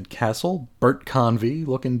Enchanted Castle, Bert Convy,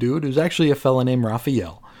 looking dude, who's actually a fella named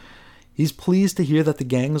Raphael. He's pleased to hear that the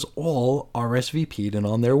gang's all RSVP'd and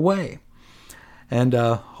on their way. And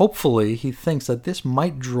hopefully he thinks that this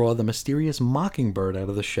might draw the mysterious Mockingbird out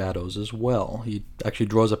of the shadows as well. He actually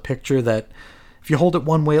draws a picture that, if you hold it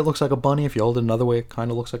one way, it looks like a bunny. If you hold it another way, it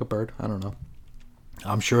kind of looks like a bird. I don't know.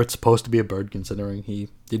 I'm sure it's supposed to be a bird, considering he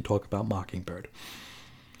did talk about Mockingbird.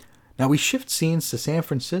 Now we shift scenes to San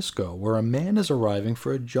Francisco, where a man is arriving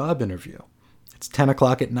for a job interview. It's 10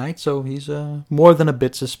 o'clock at night, so he's more than a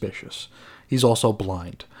bit suspicious. He's also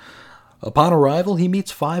blind. Upon arrival, he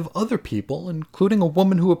meets 5 other people, including a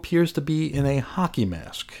woman who appears to be in a hockey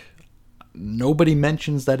mask. Nobody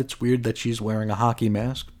mentions that it's weird that she's wearing a hockey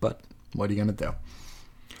mask, but what are you going to do?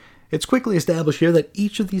 It's quickly established here that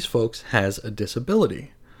each of these folks has a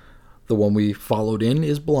disability. The one we followed in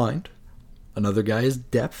is blind. Another guy is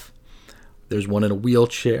deaf. There's one in a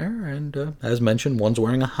wheelchair, and as mentioned, one's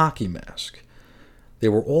wearing a hockey mask. They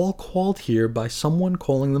were all called here by someone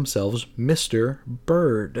calling themselves Mr.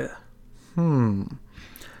 Bird. And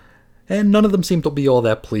none of them seem to be all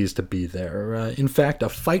that pleased to be there. In fact, a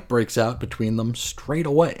fight breaks out between them straight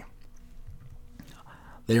away.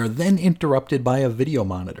 They are then interrupted by a video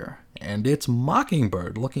monitor, and it's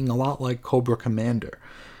Mockingbird, looking a lot like Cobra Commander.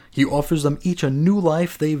 He offers them each a new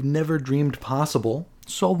life they've never dreamed possible,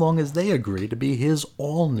 so long as they agree to be his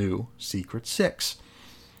all-new Secret Six.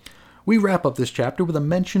 We wrap up this chapter with a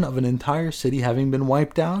mention of an entire city having been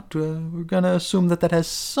wiped out. We're going to assume that that has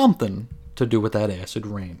something to do with that acid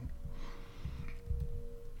rain.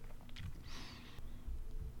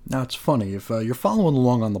 Now, it's funny, if you're following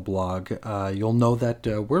along on the blog, you'll know that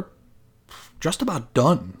we're just about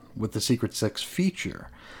done with the Secret Six feature.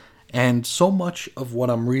 And so much of what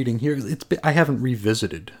I'm reading here, I haven't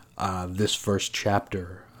revisited this first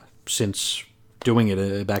chapter since doing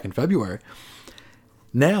it back in February.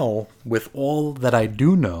 Now, with all that I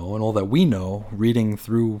do know and all that we know, reading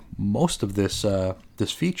through most of this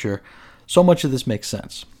feature, so much of this makes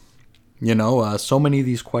sense. You know, so many of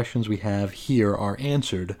these questions we have here are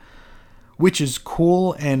answered, which is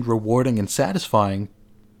cool and rewarding and satisfying.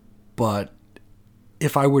 But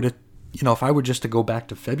if I were just to go back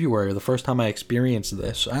to February, the first time I experienced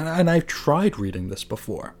this, and I've tried reading this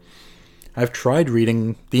before. I've tried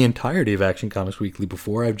reading the entirety of Action Comics Weekly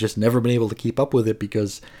before. I've just never been able to keep up with it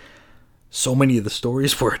because so many of the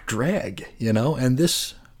stories were a drag, you know? And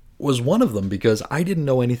this was one of them because I didn't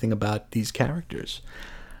know anything about these characters.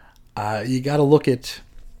 You got to look at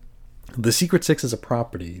the Secret Six as a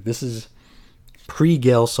property. This is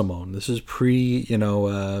pre-Gail Simone. This is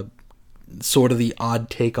sort of the odd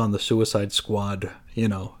take on the Suicide Squad,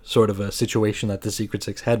 sort of a situation that the Secret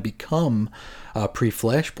Six had become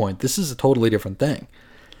pre-Flashpoint. This is a totally different thing.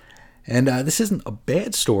 And this isn't a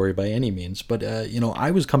bad story by any means, but,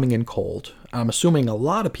 I was coming in cold. I'm assuming a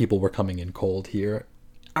lot of people were coming in cold here.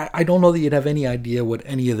 I don't know that you'd have any idea what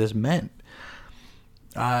any of this meant.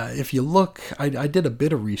 If you look, I did a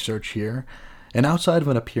bit of research here, and outside of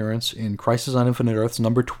an appearance in Crisis on Infinite Earths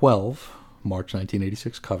number 12, March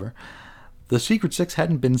 1986 cover, the Secret Six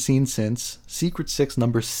hadn't been seen since Secret Six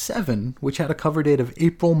number 7, which had a cover date of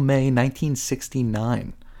April-May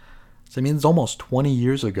 1969. So, I mean, it's almost 20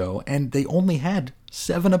 years ago, and they only had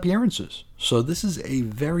 7 appearances. So this is a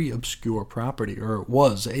very obscure property, or it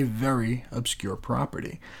was a very obscure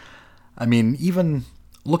property. I mean, even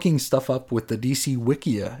looking stuff up with the DC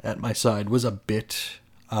Wikia at my side was a bit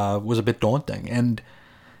daunting. And,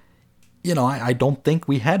 I don't think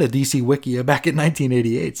we had a DC Wikia back in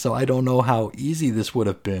 1988, so I don't know how easy this would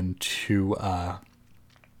have been to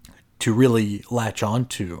really latch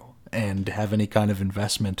onto and have any kind of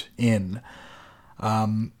investment in.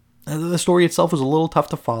 The story itself was a little tough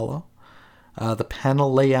to follow. The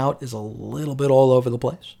panel layout is a little bit all over the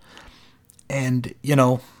place. And,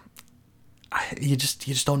 you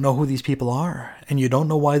just don't know who these people are, and you don't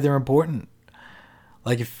know why they're important.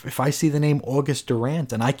 Like, if I see the name August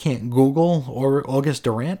Durant and I can't Google or August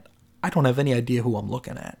Durant, I don't have any idea who I'm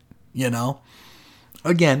looking at,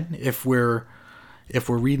 Again, if we're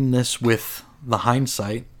reading this with the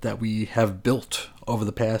hindsight that we have built over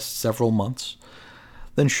the past several months,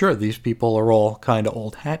 then sure, these people are all kind of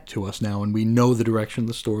old hat to us now, and we know the direction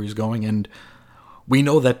the story's going, and we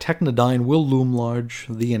know that Technodyne will loom large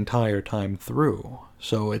the entire time through.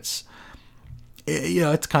 So it's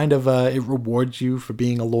kind of, it rewards you for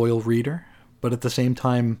being a loyal reader, but at the same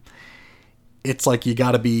time, it's like you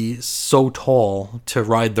gotta be so tall to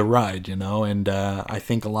ride the ride, and I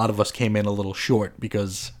think a lot of us came in a little short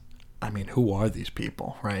because, who are these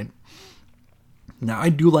people, right? Now, I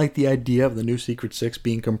do like the idea of the new Secret Six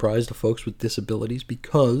being comprised of folks with disabilities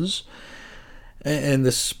because, and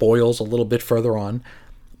this spoils a little bit further on,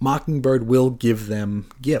 Mockingbird will give them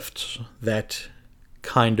gifts that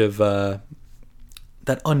kind of,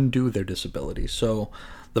 that undo their disabilities. So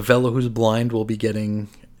the fellow who's blind will be getting,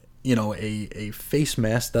 a face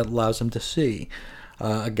mask that allows him to see.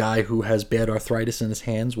 A guy who has bad arthritis in his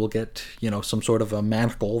hands will get, some sort of a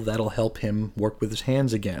manacle that'll help him work with his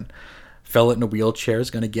hands again. Fella in a wheelchair is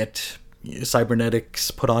going to get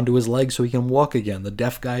cybernetics put onto his legs so he can walk again. The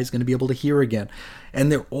deaf guy is going to be able to hear again.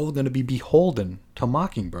 And they're all going to be beholden to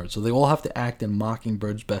Mockingbird. So they all have to act in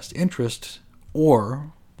Mockingbird's best interest,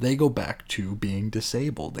 or they go back to being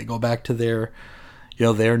disabled. They go back to their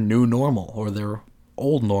new normal, or their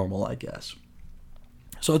old normal, I guess.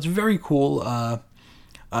 So it's very cool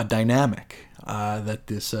dynamic that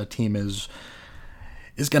this team is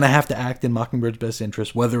going to have to act in Mockingbird's best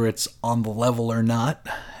interest, whether it's on the level or not,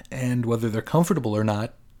 and whether they're comfortable or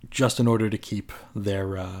not, just in order to keep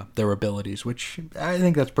their abilities, which I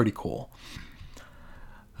think that's pretty cool.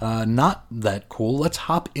 Not that cool. Let's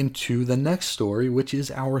hop into the next story, which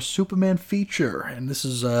is our Superman feature, and this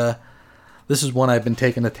is one I've been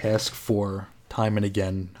taking a task for time and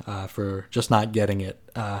again for just not getting it.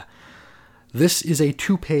 This is a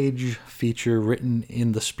 2-page feature written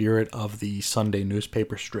in the spirit of the Sunday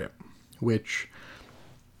newspaper strip, which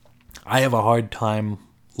I have a hard time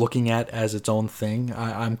looking at as its own thing.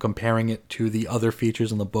 I'm comparing it to the other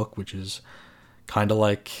features in the book, which is kind of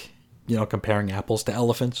like, comparing apples to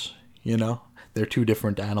elephants, They're two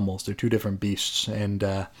different animals, they're two different beasts, and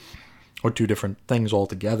or two different things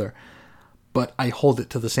altogether. But I hold it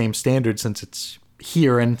to the same standard since it's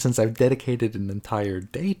here, and since I've dedicated an entire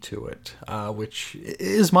day to it, which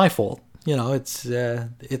is my fault.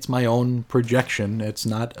 It's my own projection. It's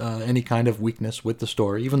not any kind of weakness with the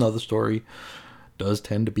story, even though the story does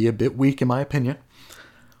tend to be a bit weak in my opinion.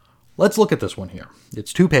 Let's look at this one here.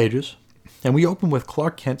 It's 2 pages, and we open with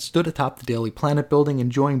Clark Kent stood atop the Daily Planet building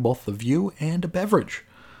enjoying both the view and a beverage.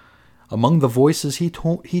 Among the voices he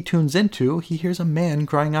tunes into, he hears a man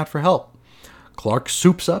crying out for help. Clark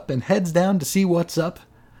soups up and heads down to see what's up.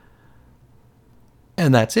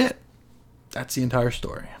 And that's it. That's the entire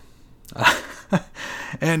story.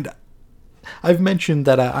 And I've mentioned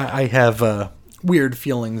that I have weird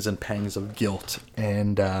feelings and pangs of guilt.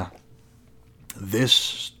 And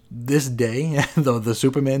this day, though the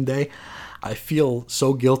Superman day, I feel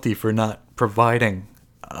so guilty for not providing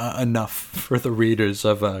enough for the readers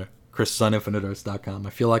of ChrisOnInfiniteEarths.com. I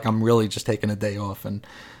feel like I'm really just taking a day off, and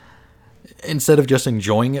instead of just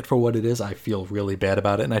enjoying it for what it is, I feel really bad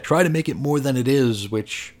about it, and I try to make it more than it is,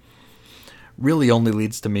 which really only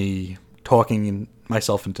leads to me talking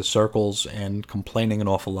myself into circles and complaining an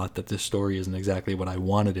awful lot that this story isn't exactly what I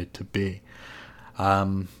wanted it to be.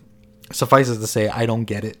 Suffice it to say, I don't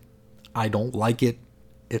get it. I don't like it.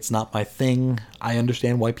 It's not my thing. I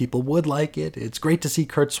understand why people would like it. It's great to see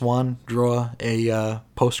Curt Swan draw a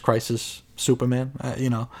post-crisis Superman.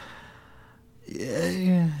 You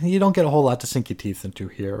don't get a whole lot to sink your teeth into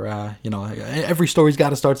here. Every story's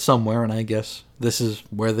got to start somewhere, and I guess this is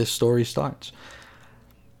where this story starts.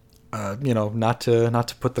 Not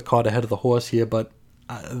to put the cart ahead of the horse here, but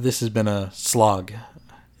this has been a slog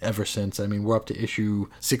ever since. We're up to issue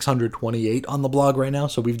 628 on the blog right now,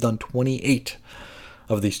 so we've done 28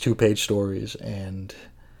 of these 2-page stories, and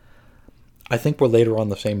I think we're later on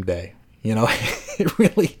the same day. It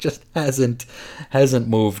really just hasn't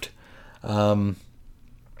moved.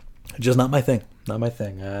 Just not my thing. I'm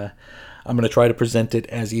going to try to present it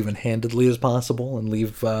as even-handedly as possible and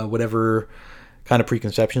leave whatever kind of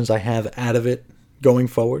preconceptions I have out of it going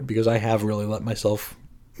forward, because I have really let myself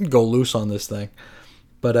go loose on this thing.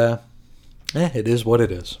 But, it is what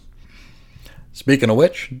it is. Speaking of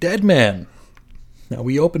which, Deadman. Now,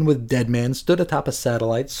 we open with Deadman stood atop a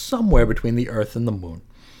satellite somewhere between the Earth and the Moon.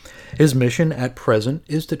 His mission at present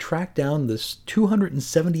is to track down the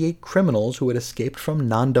 278 criminals who had escaped from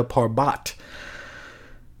Nanda Parbat.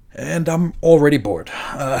 And I'm already bored.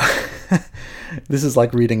 This is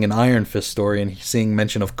like reading an Iron Fist story and seeing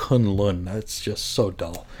mention of Kunlun. That's just so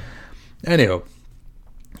dull. Anyhow,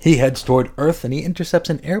 he heads toward Earth and he intercepts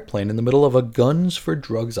an airplane in the middle of a guns for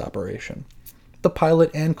drugs operation. The pilot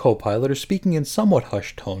and co-pilot are speaking in somewhat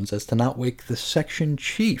hushed tones as to not wake the section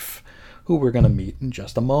chief, who we're going to meet in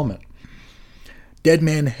just a moment.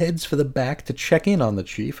 Deadman heads for the back to check in on the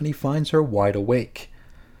chief, and he finds her wide awake.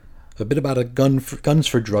 A bit about guns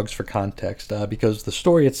for drugs for context, because the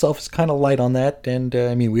story itself is kind of light on that, and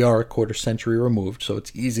we are a quarter century removed, so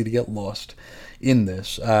it's easy to get lost in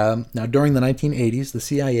this. Now, during the 1980s, the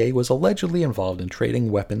CIA was allegedly involved in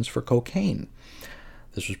trading weapons for cocaine.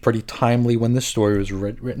 This was pretty timely when this story was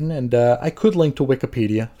written, and I could link to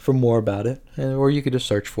Wikipedia for more about it, or you could just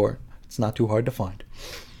search for it. It's not too hard to find.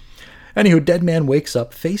 Anywho, Deadman wakes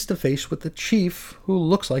up face to face with the chief, who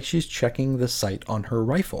looks like she's checking the sight on her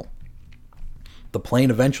rifle. The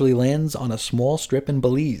plane eventually lands on a small strip in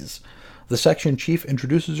Belize. The section chief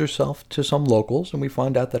introduces herself to some locals, and we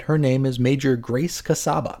find out that her name is Major Grace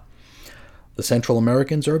Casaba. The Central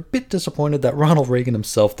Americans are a bit disappointed that Ronald Reagan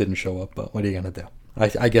himself didn't show up, but what are you going to do?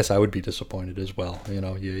 I guess I would be disappointed as well.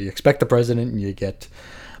 You expect the president, and you get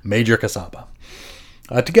Major Casaba.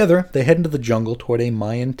 Together, they head into the jungle toward a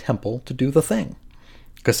Mayan temple to do the thing.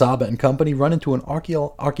 Casaba and company run into an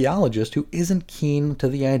archaeologist who isn't keen to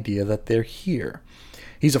the idea that they're here.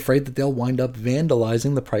 He's afraid that they'll wind up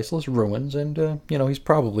vandalizing the priceless ruins, and, he's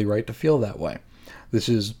probably right to feel that way. This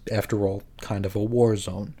is, after all, kind of a war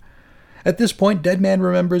zone. At this point, Deadman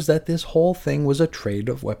remembers that this whole thing was a trade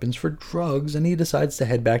of weapons for drugs, and he decides to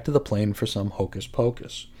head back to the plane for some hocus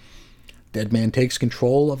pocus. Deadman takes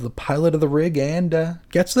control of the pilot of the rig and,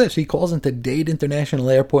 gets this, he calls into Dade International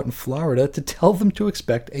Airport in Florida to tell them to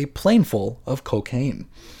expect a plane full of cocaine.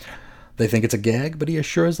 They think it's a gag, but he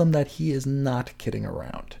assures them that he is not kidding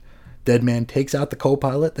around. Deadman takes out the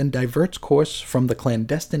co-pilot, then diverts course from the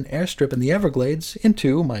clandestine airstrip in the Everglades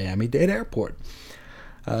into Miami-Dade Airport.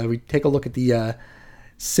 We take a look at the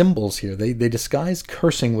symbols here. They disguise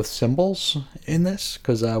cursing with symbols in this,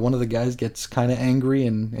 because one of the guys gets kind of angry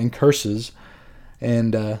and curses,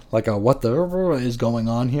 and what the is going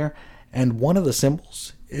on here? And one of the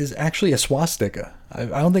symbols is actually a swastika. I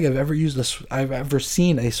don't think I've ever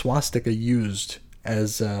seen a swastika used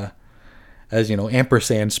as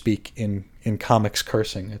ampersand speak in comics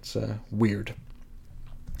cursing. It's weird.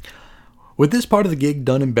 With this part of the gig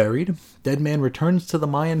done and buried, Deadman returns to the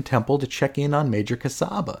Mayan temple to check in on Major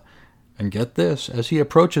Casaba. And get this, as he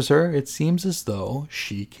approaches her, it seems as though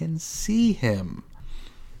she can see him.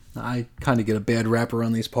 I kind of get a bad rap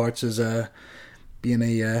around these parts as being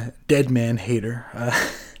a Deadman hater.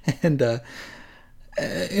 And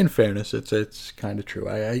in fairness, it's kind of true.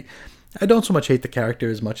 I don't so much hate the character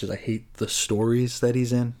as much as I hate the stories that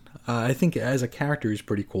he's in. I think as a character he's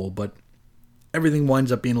pretty cool, but everything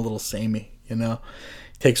winds up being a little samey,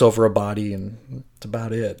 Takes over a body, and that's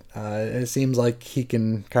about it. It seems like he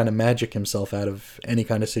can kind of magic himself out of any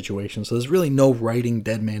kind of situation, so there's really no writing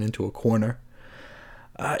Deadman into a corner.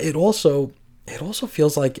 It also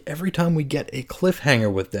feels like every time we get a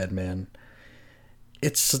cliffhanger with Deadman,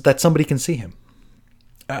 it's that somebody can see him.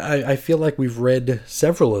 I feel like we've read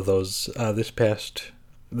several of those this past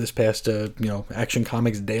Action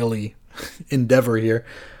Comics Daily endeavor here,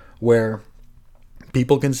 where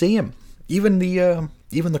people can see him. Even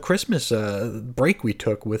the Christmas break we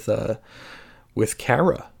took with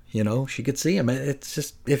Kara, she could see him. It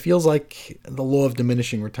feels like the law of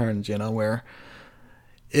diminishing returns, where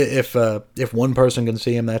if one person can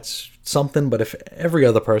see him, that's something, but if every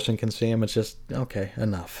other person can see him, it's just okay,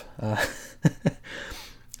 enough.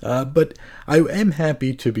 But I am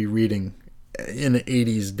happy to be reading an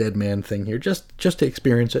 80s Deadman thing here, just to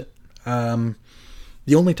experience it.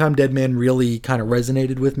 The only time Deadman really kind of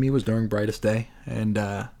resonated with me was during Brightest Day, and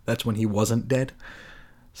that's when he wasn't dead.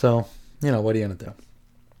 So, what are you going to do?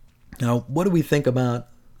 Now, what do we think about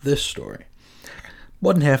this story?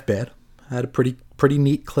 Wasn't half bad. Had a pretty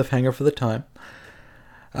neat cliffhanger for the time.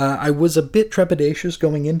 I was a bit trepidatious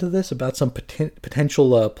going into this about some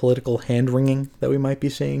potential political hand-wringing that we might be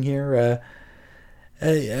seeing here.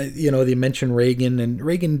 They mentioned Reagan, and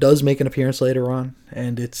Reagan does make an appearance later on,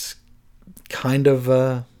 and it's kind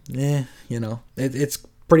of, it's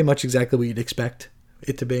pretty much exactly what you'd expect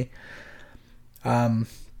it to be.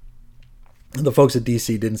 The folks at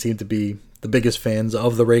DC didn't seem to be the biggest fans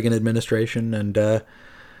of the Reagan administration, and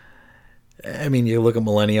you look at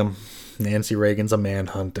Millennium, Nancy Reagan's a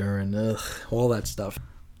manhunter, and all that stuff.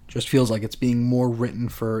 Just feels like it's being more written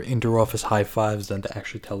for inter-office high fives than to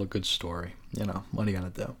actually tell a good story. What are you gonna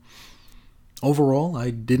do? Overall,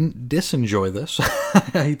 I didn't disenjoy this.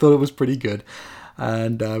 I thought it was pretty good.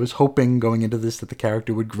 And I was hoping going into this that the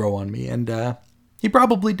character would grow on me. And he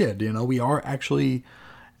probably did. We are actually,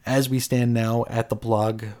 as we stand now at the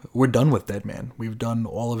blog, we're done with Deadman. We've done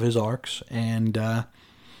all of his arcs. And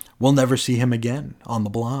we'll never see him again on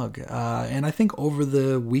the blog. And I think over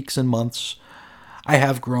the weeks and months, I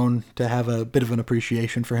have grown to have a bit of an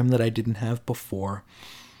appreciation for him that I didn't have before.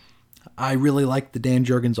 I really like the Dan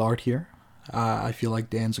Jurgens art here. I feel like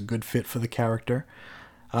Dan's a good fit for the character.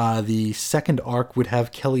 The second arc would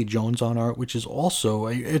have Kelly Jones on art, which is also,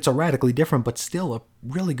 it's a radically different, but still a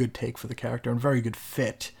really good take for the character and very good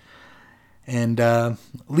fit. And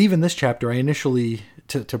leaving this chapter, I initially,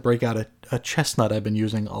 to break out a chestnut I've been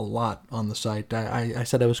using a lot on the site, I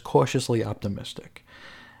said I was cautiously optimistic.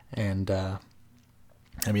 And, I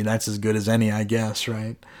mean, that's as good as any, I guess,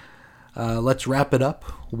 right? Let's wrap it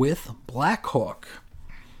up with Blackhawk.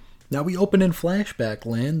 Now we open in flashback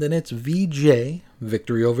land, and it's VJ,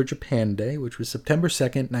 Victory Over Japan Day, which was September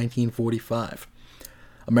 2nd, 1945.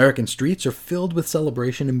 American streets are filled with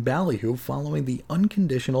celebration in Ballyhoo following the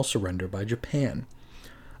unconditional surrender by Japan.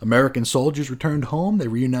 American soldiers returned home, they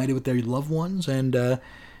reunited with their loved ones, and,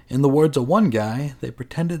 in the words of one guy, they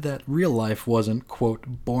pretended that real life wasn't,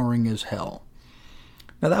 quote, boring as hell.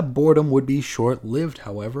 Now that boredom would be short-lived,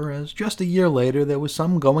 however, as just a year later there was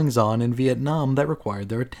some goings-on in Vietnam that required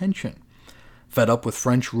their attention. Fed up with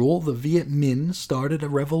French rule, the Viet Minh started a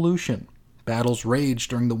revolution. Battles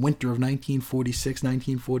raged during the winter of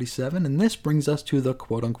 1946-1947, and this brings us to the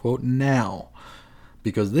quote-unquote now,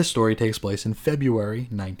 because this story takes place in February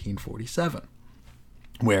 1947,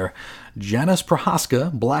 where Janis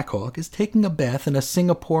Prohaska, Blackhawk, is taking a bath in a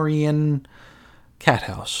Singaporean cat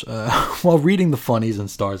house while reading the funnies in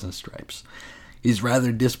Stars and Stripes. He's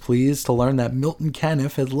rather displeased to learn that Milton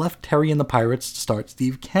Caniff has left Terry and the Pirates to start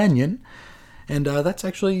Steve Canyon, and that's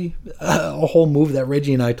actually a whole move that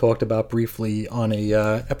Reggie and I talked about briefly on a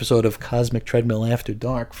episode of Cosmic Treadmill After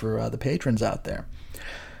Dark for the patrons out there.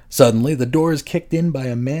 Suddenly, the door is kicked in by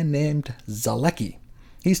a man named Zalecki.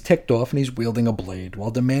 He's ticked off and he's wielding a blade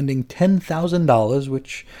while demanding $10,000,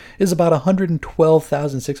 which is about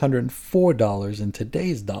 $112,604 in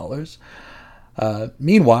today's dollars.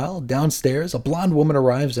 Meanwhile, downstairs, a blonde woman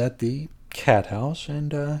arrives at the cat house,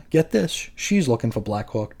 and get this, she's looking for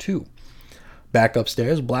Blackhawk too. Back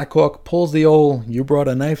upstairs, Blackhawk pulls the old "you brought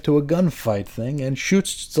a knife to a gunfight" thing and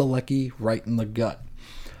shoots Zalecki right in the gut.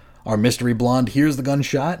 Our mystery blonde hears the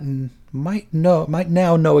gunshot and might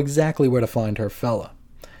now know exactly where to find her fella.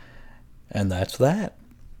 And that's that.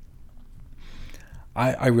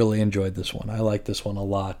 I really enjoyed this one. I like this one a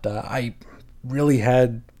lot. I really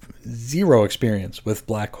had zero experience with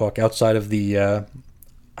Blackhawk outside of the, I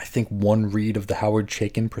think, one read of the Howard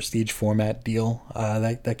Chaykin Prestige format deal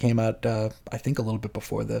that came out, I think, a little bit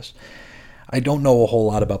before this. I don't know a whole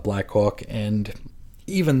lot about Blackhawk, and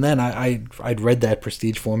even then, I'd read that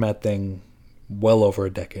Prestige format thing well over a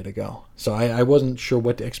decade ago. So I wasn't sure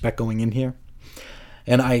what to expect going in here.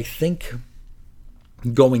 And I think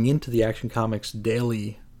going into the Action Comics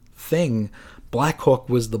Daily thing, Blackhawk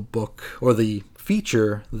was the book or the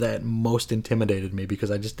feature that most intimidated me because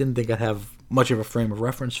I just didn't think I'd have much of a frame of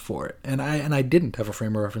reference for it. And I didn't have a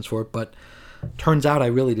frame of reference for it, but turns out I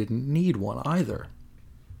really didn't need one either.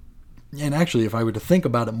 And actually, if I were to think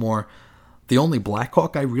about it more, the only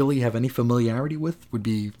Blackhawk I really have any familiarity with would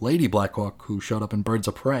be Lady Blackhawk, who showed up in Birds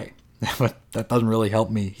of Prey. But that doesn't really help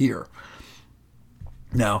me here.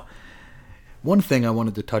 Now, one thing I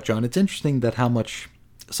wanted to touch on, it's interesting that how much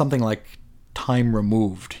something like Time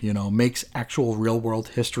Removed, makes actual real-world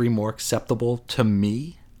history more acceptable to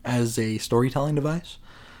me as a storytelling device.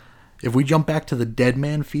 If we jump back to the Dead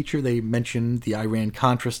Man feature, they mentioned the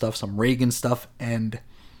Iran-Contra stuff, some Reagan stuff, and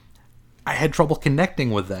I had trouble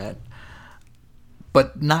connecting with that.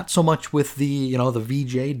 But not so much with the, the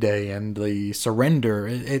VJ Day and the surrender.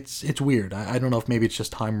 It's weird. I don't know if maybe it's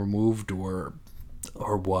just Time Removed or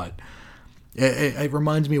what. It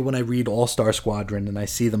reminds me of when I read All-Star Squadron and I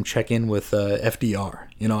see them check in with FDR.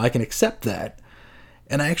 I can accept that.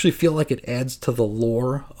 And I actually feel like it adds to the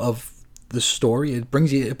lore of the story. It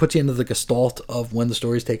puts you into the gestalt of when the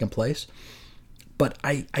story's taking place. But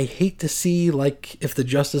I hate to see, like, if the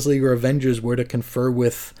Justice League or Avengers were to confer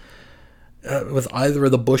with either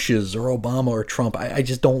of the Bushes or Obama or Trump. I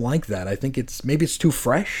just don't like that. I think maybe it's too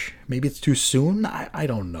fresh. Maybe it's too soon. I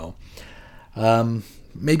don't know.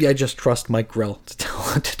 Maybe I just trust Mike Grell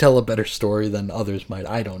to tell a better story than others might.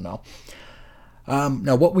 I don't know.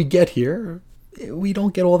 Now, what we get here, we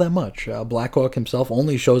don't get all that much. Blackhawk himself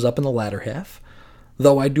only shows up in the latter half,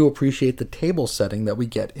 though I do appreciate the table setting that we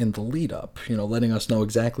get in the lead-up, letting us know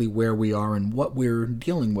exactly where we are and what we're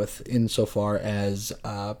dealing with insofar as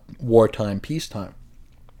wartime, peacetime.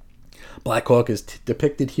 Blackhawk is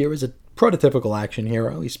depicted here as a prototypical action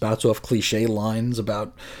hero. He spouts off cliche lines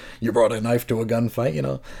about, "you brought a knife to a gunfight,"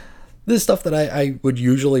 This is stuff that I would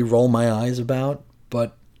usually roll my eyes about,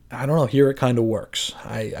 but I don't know, here it kind of works.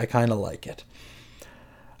 I kind of like it.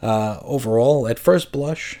 Overall, at first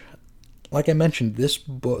blush, like I mentioned,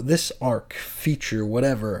 this arc, feature,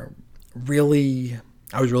 whatever, really,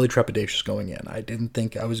 I was really trepidatious going in. I didn't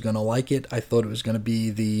think I was going to like it. I thought it was going to be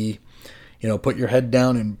the, put your head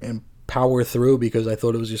down and power through, because I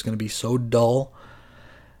thought it was just going to be so dull.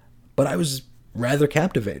 But I was rather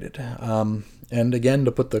captivated. And again,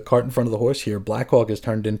 to put the cart in front of the horse here, Black Hawk has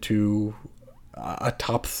turned into a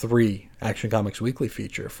top 3 Action Comics Weekly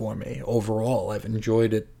feature for me. Overall, I've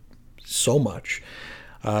enjoyed it so much.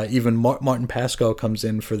 Even Martin Pasco comes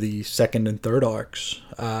in for the second and third arcs,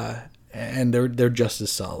 and they're just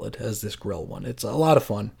as solid as this Grell one. It's a lot of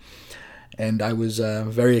fun, and I was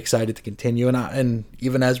very excited to continue. And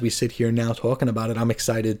even as we sit here now talking about it, I'm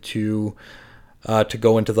excited to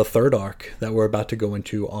go into the third arc that we're about to go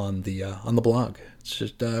into on the blog. It's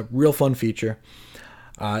just a real fun feature.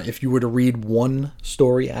 If you were to read one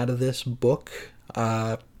story out of this book,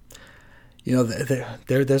 there's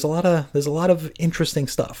a lot of interesting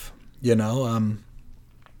stuff.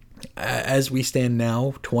 As we stand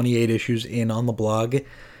now, 28 issues in on the blog,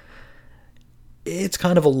 it's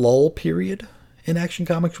kind of a lull period in Action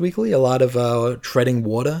Comics Weekly. A lot of treading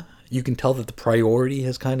water. You can tell that the priority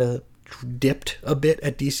has kind of dipped a bit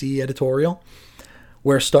at DC editorial.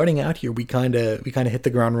 Where starting out here, we kind of hit the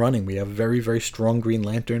ground running. We have a very, very strong Green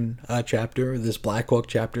Lantern chapter. This Black Hawk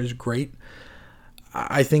chapter is great.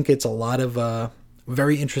 I think it's a lot of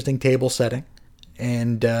very interesting table setting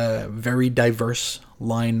and very diverse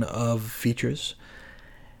line of features.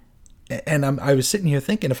 And I was sitting here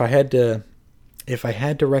thinking, if I had to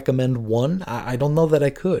recommend one, I don't know that I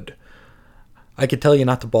could. I could tell you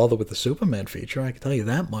not to bother with the Superman feature. I can tell you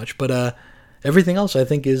that much. But everything else, I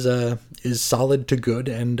think, is solid to good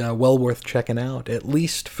and well worth checking out, at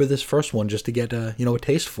least for this first one, just to get a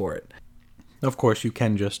taste for it. Of course, you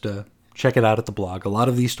can just check it out at the blog. A lot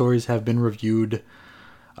of these stories have been reviewed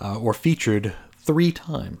or featured 3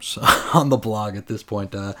 times on the blog at this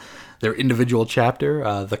point. Their individual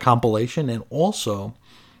chapter, the compilation, and also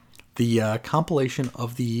the compilation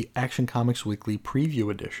of the Action Comics Weekly Preview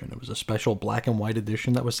Edition. It was a special black and white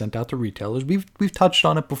edition that was sent out to retailers. We've touched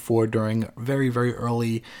on it before during very, very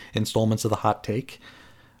early installments of the Hot Take,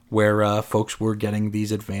 where folks were getting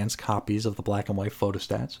these advanced copies of the black and white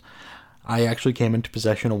photostats. I actually came into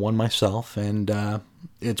possession of one myself, and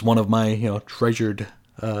it's one of my treasured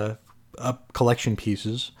collection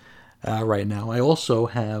pieces right now. I also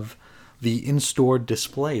have the in-store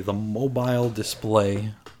display, the mobile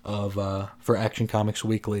display of for Action Comics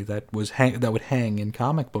Weekly that would hang in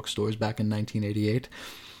comic book stores back in 1988.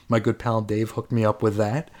 My good pal Dave hooked me up with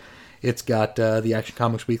that. It's got the Action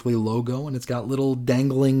Comics Weekly logo, and it's got little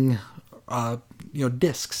dangling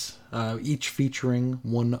discs, each featuring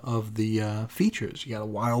one of the features. You got a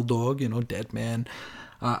Wild Dog, Dead Man.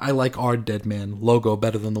 I like our Dead Man logo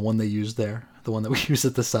better than the one they use there. The one that we use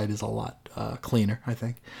at the site is a lot cleaner, I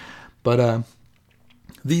think. But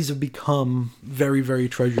these have become very, very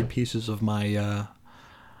treasured pieces of my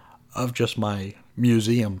my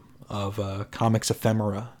museum of comics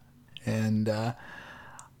ephemera, and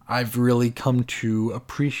I've really come to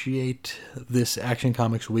appreciate this Action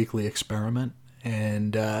Comics Weekly experiment,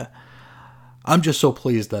 and I'm just so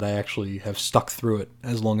pleased that I actually have stuck through it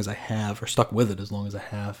as long as I have, or stuck with it as long as I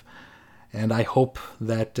have. And I hope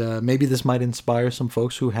that maybe this might inspire some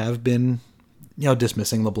folks who have been,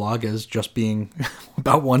 dismissing the blog as just being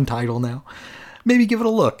about one title now. Maybe give it a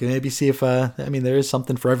look and maybe see if, there is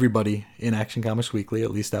something for everybody in Action Comics Weekly. At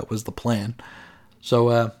least that was the plan.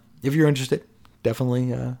 So if you're interested, definitely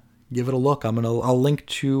give it a look. I'll link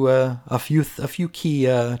to a few key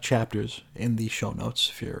chapters in the show notes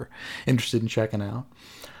if you're interested in checking out.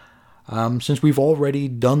 Since we've already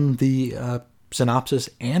done the synopsis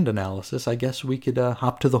and analysis, I guess we could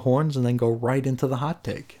hop to the horns and then go right into the hot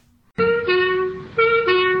take.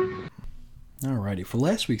 Alrighty, for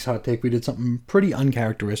last week's hot take, we did something pretty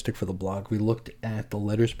uncharacteristic for the blog. We looked at the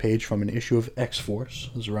letters page from an issue of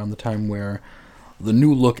X-Force. It was around the time where the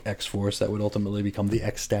new look X-Force that would ultimately become the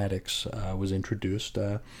X-Statix was introduced.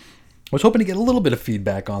 I was hoping to get a little bit of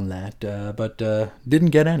feedback on that, but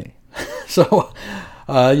didn't get any. So,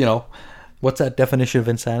 what's that definition of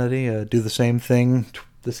insanity? Do the same thing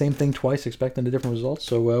twice, expecting a different result.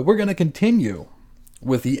 So we're going to continue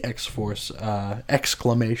with the X-Force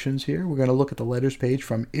exclamations here. We're going to look at the letters page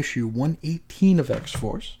from issue 118 of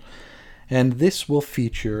X-Force, and this will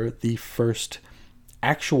feature the first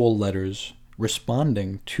actual letters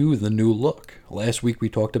responding to the new look. Last week we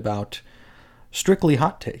talked about strictly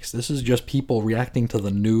hot takes. This is just people reacting to the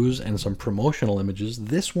news and some promotional images.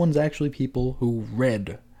 This one's actually people who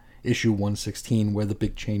read issue 116 where the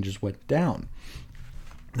big changes went down.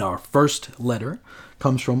 Now, our first letter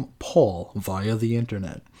comes from Paul via the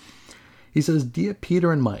internet. He says, "Dear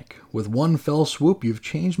Peter and Mike, with one fell swoop, you've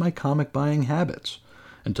changed my comic buying habits.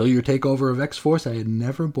 Until your takeover of X-Force, I had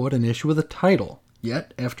never bought an issue with a title.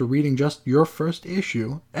 Yet, after reading just your first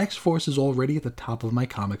issue, X-Force is already at the top of my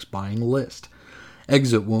comics buying list.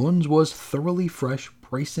 Exit Wounds was thoroughly fresh,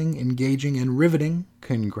 bracing, engaging, and riveting.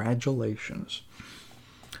 Congratulations."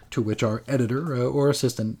 To which our editor, or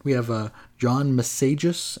assistant, we have John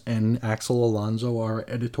Massages and Axel Alonso, our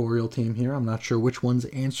editorial team here. I'm not sure which one's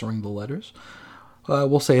answering the letters.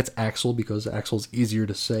 We'll say it's Axel because Axel's easier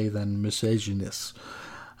to say than Massages.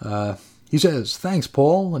 He says, "Thanks,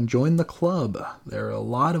 Paul, and join the club. There are a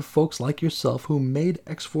lot of folks like yourself who made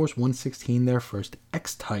X-Force 116 their first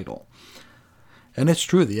X title." And it's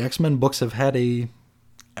true, the X-Men books have had a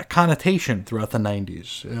connotation throughout the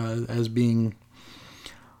 90s as being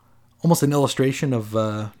almost an illustration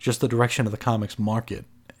of just the direction of the comics market.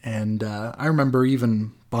 And I remember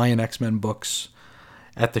even buying X-Men books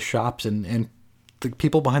at the shops, and the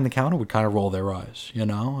people behind the counter would kind of roll their eyes,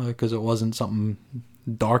 because it wasn't something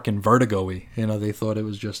dark and vertigo-y. They thought it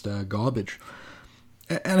was just garbage.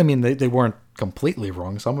 And I mean, they weren't completely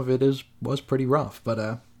wrong. Some of it was pretty rough.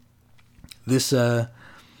 But this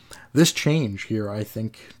change here, I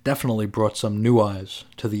think, definitely brought some new eyes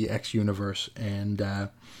to the X universe, and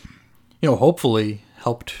hopefully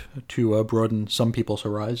helped to broaden some people's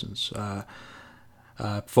horizons.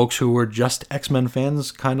 Folks who were just X-Men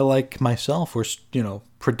fans, kind of like myself, were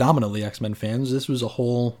predominantly X-Men fans. This was a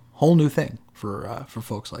whole new thing for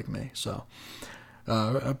folks like me. So,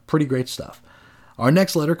 pretty great stuff. Our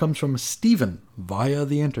next letter comes from Steven via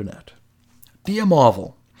the internet. "Dear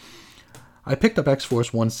Marvel, I picked up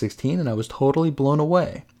X-Force 116 and I was totally blown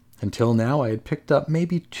away. Until now, I had picked up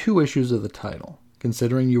maybe 2 issues of the title.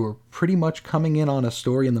 Considering you were pretty much coming in on a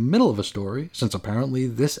story in the middle of a story, since apparently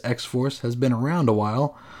this X-Force has been around a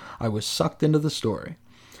while, I was sucked into the story.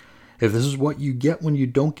 If this is what you get when you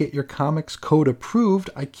don't get your comics code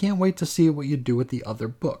approved, I can't wait to see what you do with the other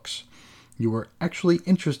books. You were actually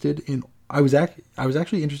interested in... I was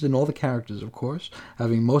actually interested in all the characters, of course.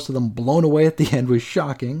 Having most of them blown away at the end was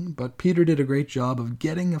shocking, but Peter did a great job of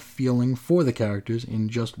getting a feeling for the characters in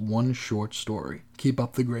just one short story. Keep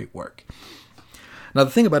up the great work." Now, the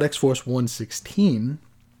thing about X-Force 116,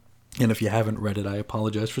 and if you haven't read it, I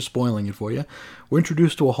apologize for spoiling it for you, we're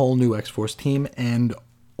introduced to a whole new X-Force team, and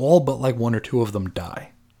all but like 1 or 2 of them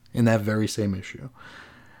die in that very same issue.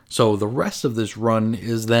 So the rest of this run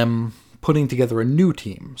is them putting together a new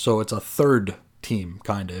team. So it's a third team,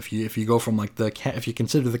 kind of. If you go from like if you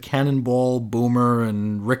consider the Cannonball, Boomer,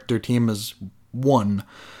 and Richter team as one,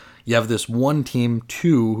 you have this one team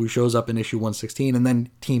 2 who shows up in issue 116, and then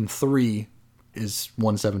team 3 is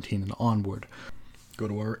 117 and onward. Go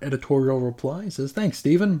to our editorial reply. It says, "Thanks,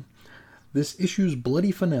 Stephen. This issue's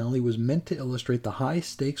bloody finale was meant to illustrate the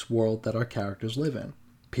high-stakes world that our characters live in.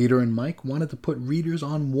 Peter and Mike wanted to put readers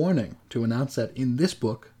on warning to announce that in this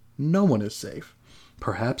book, no one is safe.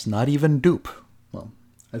 Perhaps not even Dupe." Well,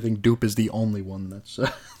 I think Dupe is the only one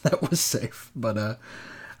that was safe. But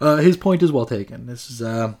his point is well taken. This is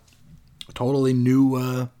a totally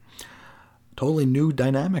new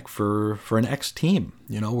dynamic for an X team,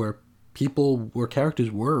 where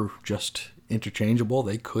characters were just interchangeable.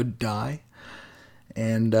 They could die.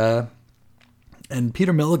 And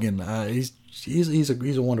Peter Milligan, he's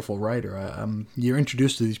a wonderful writer. You're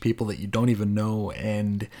introduced to these people that you don't even know,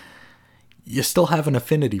 and you still have an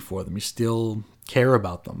affinity for them. You still care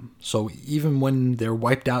about them. So even when they're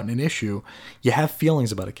wiped out in an issue, you have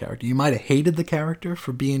feelings about a character. You might have hated the character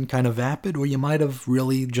for being kind of vapid, or you might have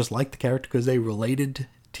really just liked the character because they related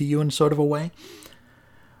to you in sort of a way.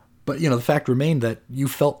 But, the fact remained that you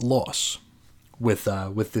felt loss with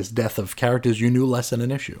this death of characters you knew less than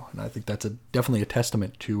an issue. And I think that's definitely a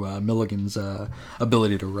testament to Milligan's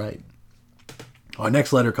ability to write. Our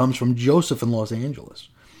next letter comes from Joseph in Los Angeles.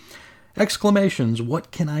 "Exclamations,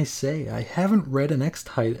 what can I say? I haven't read an X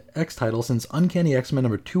title since Uncanny X-Men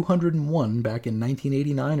number 201 back in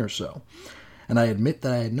 1989 or so, and I admit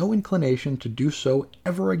that I had no inclination to do so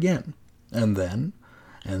ever again. And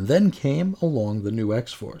then came along the new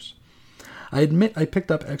X-Force. I admit I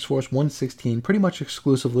picked up X-Force 116 pretty much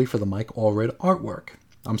exclusively for the Mike Allred artwork.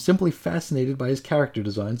 I'm simply fascinated by his character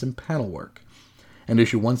designs and panel work, and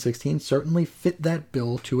issue 116 certainly fit that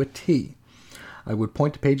bill to a T. I would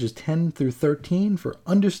point to pages 10 through 13 for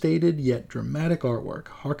understated yet dramatic artwork,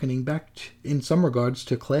 harkening back in some regards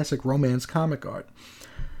to classic romance comic art.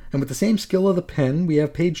 And with the same skill of the pen, we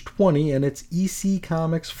have page 20 and its EC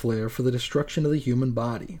Comics flair for the destruction of the human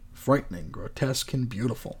body. Frightening, grotesque, and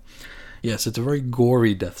beautiful. Yes, it's a very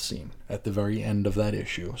gory death scene at the very end of that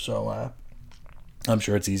issue, so I'm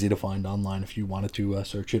sure it's easy to find online if you wanted to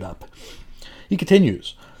search it up. He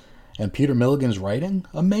continues, and Peter Milligan's writing?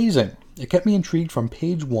 Amazing. It kept me intrigued from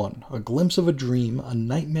page 1, a glimpse of a dream, a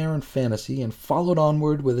nightmare and fantasy, and followed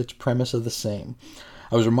onward with its premise of the same.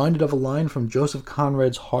 I was reminded of a line from Joseph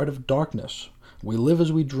Conrad's Heart of Darkness. We live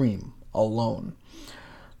as we dream, alone.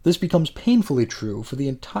 This becomes painfully true for the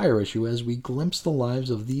entire issue as we glimpse the lives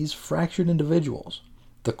of these fractured individuals.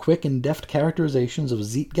 The quick and deft characterizations of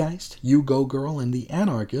Zeitgeist, You-Go Girl, and the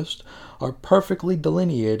Anarchist are perfectly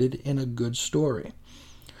delineated in a good story.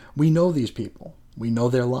 We know these people. We know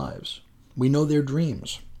their lives. We know their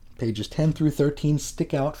dreams. Pages 10 through 13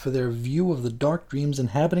 stick out for their view of the dark dreams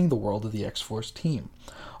inhabiting the world of the X-Force team.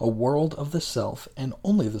 A world of the self and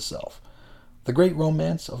only the self. The great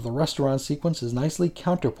romance of the restaurant sequence is nicely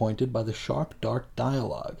counterpointed by the sharp, dark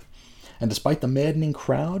dialogue. And despite the maddening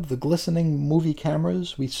crowd, the glistening movie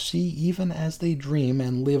cameras we see even as they dream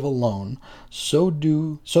and live alone, so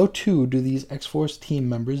too do these X-Force team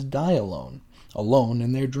members die alone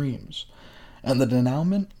in their dreams. And the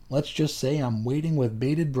denouement, let's just say I'm waiting with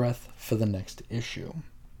bated breath for the next issue.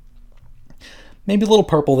 Maybe a little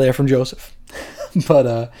purple there from Joseph.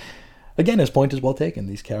 But, again, his point is well taken.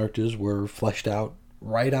 These characters were fleshed out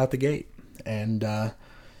right out the gate. And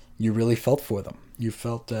you really felt for them. You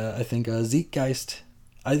felt, I think, Zeitgeist.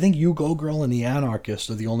 I think You-Go Girl and the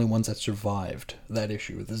Anarchist are the only ones that survived that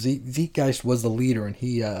issue. The Zeitgeist was the leader, and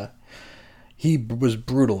he was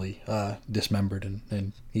brutally dismembered,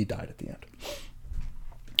 and he died at the end.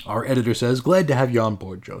 Our editor says, glad to have you on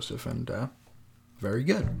board, Joseph, and very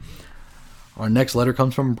good. Our next letter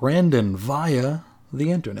comes from Brandon via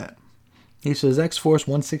the internet. He says, X-Force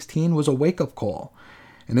 116 was a wake-up call,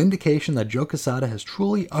 an indication that Joe Quesada has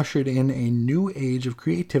truly ushered in a new age of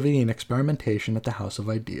creativity and experimentation at the House of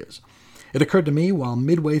Ideas. It occurred to me while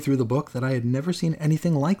midway through the book that I had never seen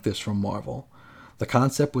anything like this from Marvel. The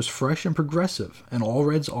concept was fresh and progressive, and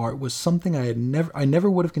Allred's art was something I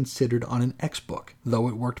never would have considered on an X-book, though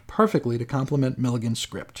it worked perfectly to complement Milligan's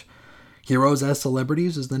script. Heroes as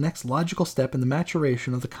celebrities is the next logical step in the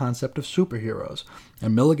maturation of the concept of superheroes,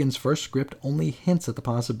 and Milligan's first script only hints at the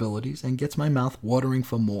possibilities and gets my mouth watering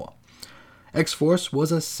for more. X-Force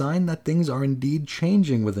was a sign that things are indeed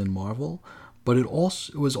changing within Marvel, but it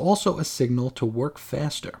was also a signal to work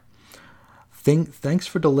faster. Thanks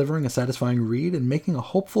for delivering a satisfying read and making a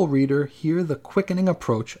hopeful reader hear the quickening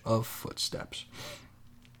approach of footsteps.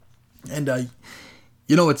 And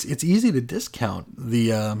it's easy to discount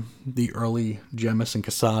the early Jemas and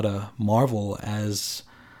Quesada Marvel as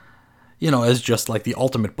just like the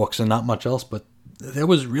ultimate books and not much else, but there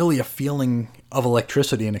was really a feeling of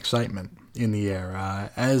electricity and excitement in the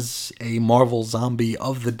air. As a Marvel zombie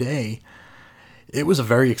of the day, it was a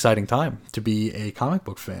very exciting time to be a comic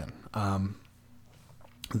book fan.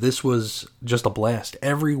 This was just a blast.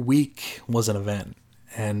 Every week was an event,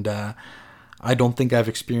 and I don't think I've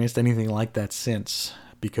experienced anything like that since,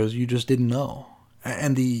 because you just didn't know.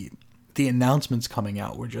 And the announcements coming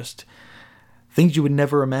out were just things you would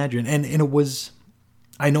never imagine. And it was,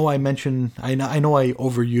 I know I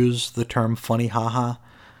overuse the term funny haha,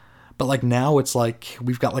 but like now it's like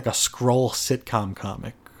we've got like a Skrull sitcom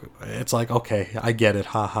comic. It's like, okay, I get it,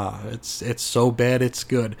 haha. It's so bad it's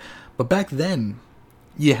good. But back then,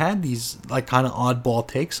 you had these like kind of oddball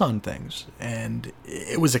takes on things, and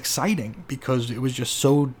it was exciting because it was just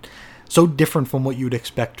so different from what you'd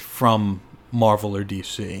expect from Marvel or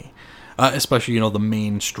DC, especially the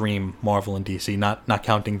mainstream Marvel and DC, not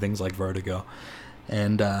counting things like Vertigo,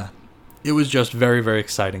 and it was just very, very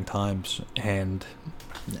exciting times. And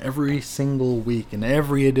every single week and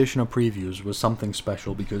every edition of previews was something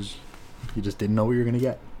special because you just didn't know what you were going to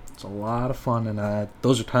get. It's a lot of fun, and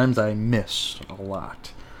those are times I miss a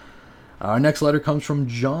lot. Our next letter comes from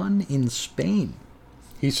John in Spain.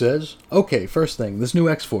 He says, okay, first thing, this new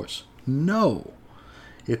X-Force. No,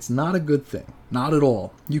 it's not a good thing. Not at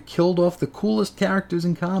all. You killed off the coolest characters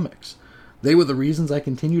in comics. They were the reasons I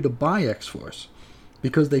continue to buy X-Force.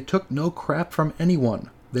 Because they took no crap from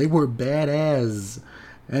anyone. They were badass.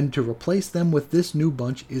 And to replace them with this new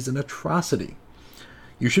bunch is an atrocity.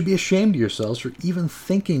 You should be ashamed of yourselves for even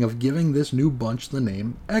thinking of giving this new bunch the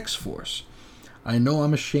name X-Force. I know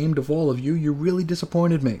I'm ashamed of all of you. You really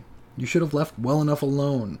disappointed me. You should have left well enough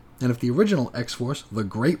alone. And if the original X-Force, the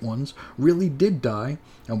great ones, really did die,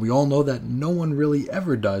 and we all know that no one really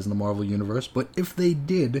ever dies in the Marvel Universe, but if they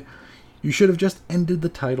did, you should have just ended the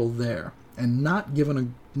title there, and not given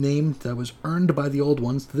a name that was earned by the old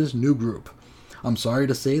ones to this new group. I'm sorry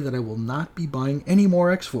to say that I will not be buying any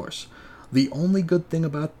more X-Force. The only good thing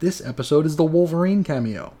about this episode is the Wolverine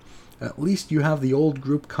cameo. At least you have the old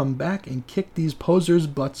group come back and kick these posers'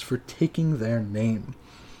 butts for taking their name.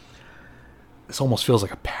 This almost feels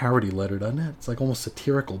like a parody letter, doesn't it? It's like almost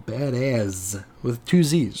satirical, badass, with 2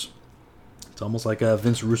 Z's. It's almost like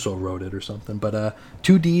Vince Russo wrote it or something, but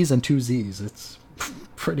 2 D's and 2 Z's. It's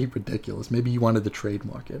pretty ridiculous. Maybe you wanted to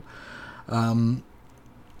trademark it.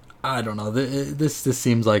 I don't know. This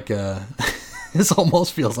seems like this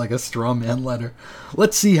almost feels like a straw man letter.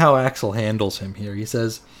 Let's see how Axel handles him here. He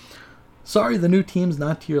says, "Sorry the new team's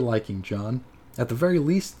not to your liking, John. At the very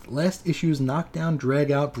least, last issue's knockdown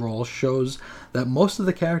drag-out brawl shows that most of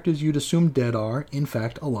the characters you'd assume dead are, in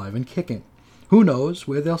fact, alive and kicking. Who knows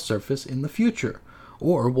where they'll surface in the future?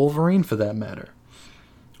 Or Wolverine, for that matter."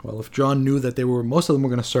 Well, if John knew that most of them were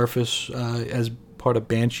going to surface as part of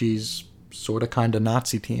Banshee's sort of kind of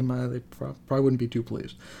Nazi team, they probably wouldn't be too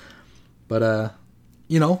pleased. But,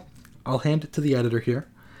 I'll hand it to the editor here.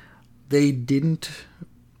 They didn't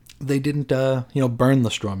burn the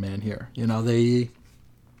straw man here. They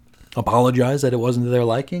apologized that it wasn't to their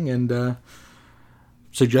liking and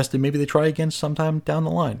suggested maybe they try again sometime down the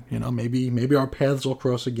line. Maybe our paths will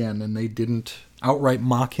cross again, and they didn't outright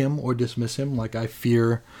mock him or dismiss him like I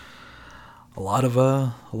fear a lot of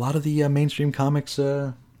the mainstream comics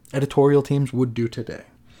editorial teams would do today.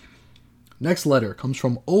 Next letter comes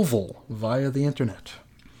from Oval via the internet.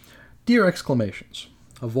 Dear exclamations.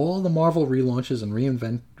 Of all the Marvel relaunches and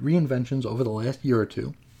reinventions over the last year or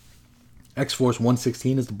two, X-Force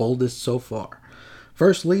 116 is the boldest so far.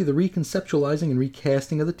 Firstly, the reconceptualizing and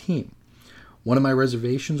recasting of the team. One of my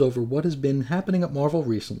reservations over what has been happening at Marvel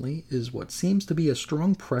recently is what seems to be a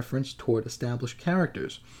strong preference toward established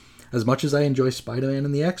characters. As much as I enjoy Spider-Man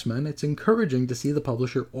and the X-Men, it's encouraging to see the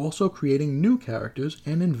publisher also creating new characters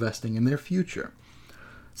and investing in their future.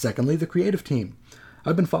 Secondly, the creative team.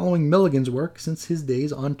 I've been following Milligan's work since his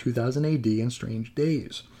days on 2000 AD and Strange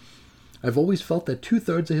Days. I've always felt that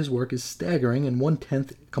 2/3 of his work is staggering and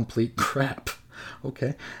 1/10 complete crap.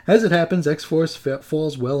 Okay. As it happens, X-Force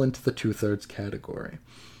falls well into the 2/3 category.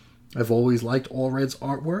 I've always liked Allred's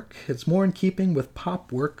artwork. It's more in keeping with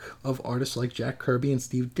pop work of artists like Jack Kirby and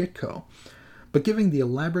Steve Ditko. But given the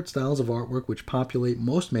elaborate styles of artwork which populate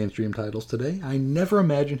most mainstream titles today, I never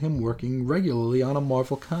imagined him working regularly on a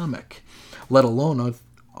Marvel comic, let alone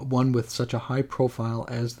one with such a high profile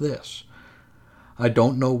as this. I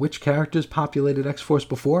don't know which characters populated X-Force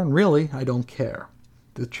before, and really, I don't care.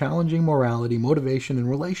 The challenging morality, motivation, and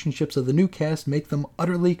relationships of the new cast make them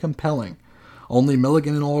utterly compelling. Only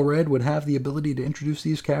Milligan and Allred would have the ability to introduce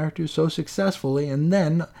these characters so successfully and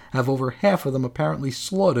then have over half of them apparently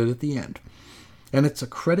slaughtered at the end. And it's a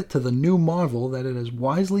credit to the new Marvel that it has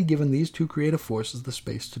wisely given these two creative forces the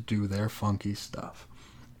space to do their funky stuff.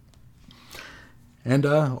 And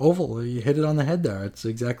Oval, you hit it on the head there. It's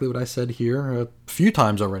exactly what I said here a few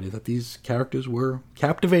times already, that these characters were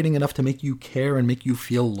captivating enough to make you care and make you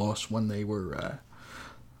feel lost when they were,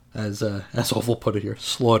 as Oval put it here,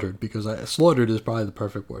 slaughtered, because slaughtered is probably the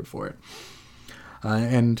perfect word for it.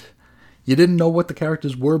 And you didn't know what the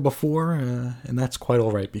characters were before, and that's quite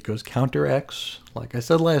all right, because Counter X, like I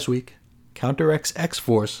said last week, Counter X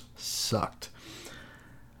X-Force sucked.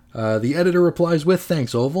 The editor replies with,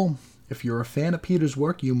 "Thanks, Oval. If you're a fan of Peter's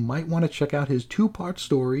work, you might want to check out his 2-part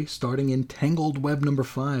story starting in Tangled Web number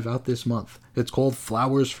 5 out this month. It's called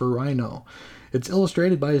Flowers for Rhino. It's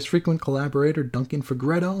illustrated by his frequent collaborator Duncan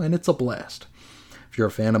Fegredo, and it's a blast. If you're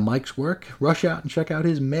a fan of Mike's work, rush out and check out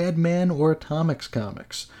his Madman or Atomics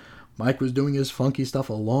comics. Mike was doing his funky stuff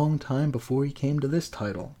a long time before he came to this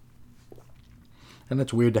title." And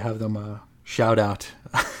it's weird to have them shout out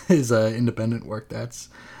his independent work. That's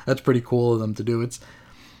pretty cool of them to do.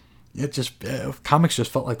 Comics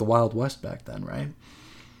just felt like the Wild West back then,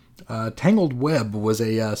 right? Tangled Web was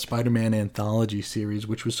a Spider-Man anthology series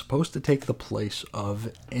which was supposed to take the place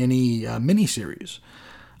of any miniseries.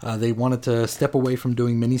 They wanted to step away from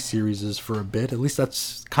doing miniseries for a bit. At least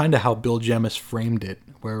that's kind of how Bill Jemas framed it,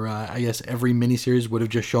 where I guess every miniseries would have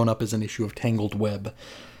just shown up as an issue of Tangled Web.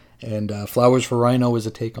 And Flowers for Rhino is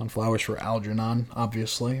a take on Flowers for Algernon,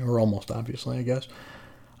 obviously, or almost obviously, I guess.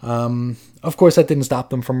 Of course, that didn't stop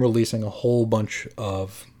them from releasing a whole bunch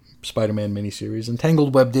of Spider-Man miniseries, and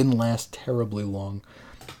Tangled Web didn't last terribly long.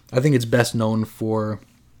 I think it's best known for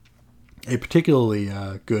a particularly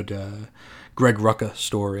good Greg Rucka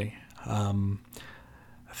story.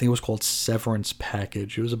 I think it was called Severance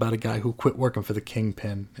Package. It was about a guy who quit working for the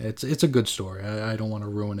Kingpin. It's a good story. I don't want to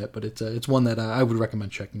ruin it, but it's one that I would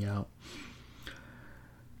recommend checking out.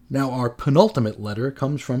 Now, our penultimate letter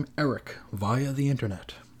comes from Eric via the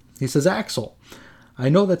internet. He says, "Axel, I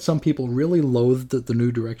know that some people really loathed the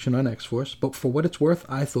new direction on X-Force, but for what it's worth,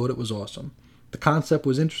 I thought it was awesome. The concept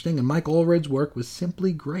was interesting, and Mike Allred's work was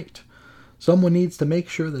simply great. Someone needs to make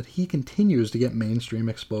sure that he continues to get mainstream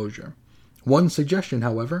exposure. One suggestion,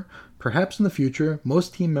 however, perhaps in the future,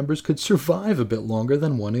 most team members could survive a bit longer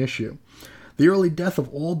than one issue. The early death of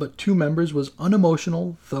all but 2 members was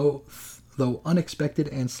unemotional, though unexpected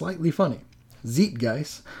and slightly funny.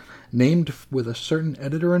 Zeitgeist, named with a certain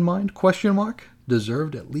editor in mind,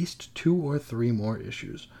 deserved at least 2 or 3 more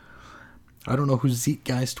issues. I don't know who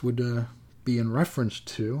Zeitgeist would be in reference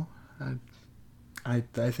to. I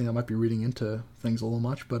think I might be reading into things a little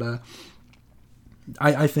much, but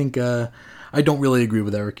I think I don't really agree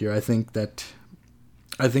with Eric here. I think that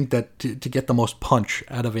to get the most punch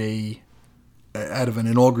out of an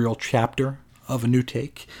inaugural chapter of a new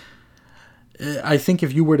take, I think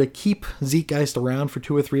if you were to keep Zeitgeist around for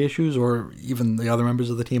 2 or 3 issues, or even the other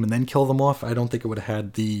members of the team, and then kill them off, I don't think it would have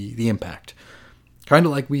had the impact. Kind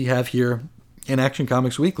of like we have here in Action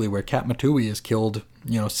Comics Weekly, where Kat Matui is killed,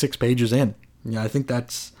 6 pages in. I think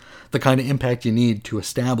that's the kind of impact you need to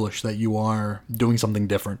establish that you are doing something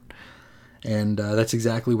different. And that's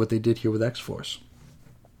exactly what they did here with X-Force.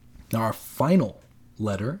 Now, our final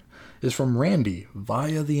letter is from Randy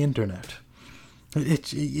via the internet.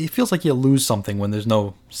 It feels like you lose something when there's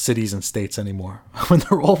no cities and states anymore. When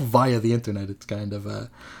they're all via the internet, it's kind of,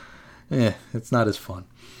 it's not as fun.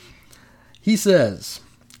 He says,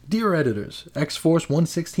 "Dear editors, X-Force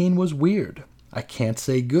 116 was weird. I can't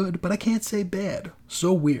say good, but I can't say bad.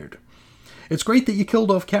 So weird. It's great that you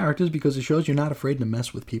killed off characters because it shows you're not afraid to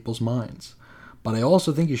mess with people's minds. But I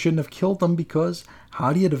also think you shouldn't have killed them because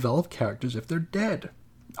how do you develop characters if they're dead?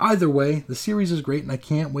 Either way, the series is great and I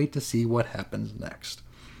can't wait to see what happens next."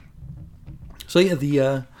 So yeah,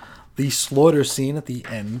 the slaughter scene at the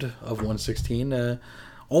end of 116,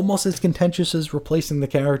 almost as contentious as replacing the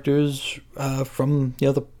characters from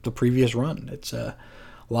the previous run. It's a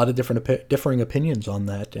lot of differing opinions on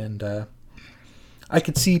that, and I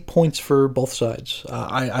could see points for both sides.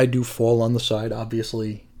 I do fall on the side,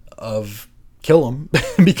 obviously, of kill him,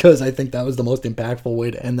 because I think that was the most impactful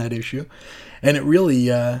way to end that issue. And it really,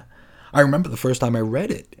 I remember the first time I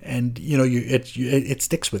read it, and it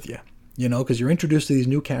sticks with you, because you're introduced to these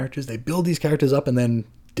new characters, they build these characters up, and then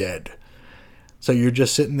dead. So you're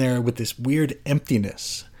just sitting there with this weird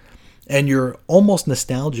emptiness, and you're almost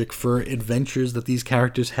nostalgic for adventures that these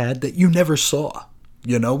characters had that you never saw.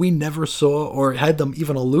 We never saw or had them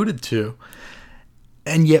even alluded to,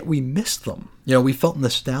 and yet we missed them. We felt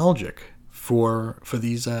nostalgic for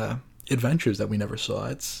these adventures that we never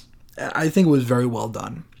saw. I think it was very well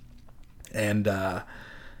done. And some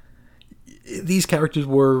of these characters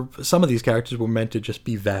were meant to just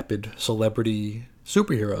be vapid celebrity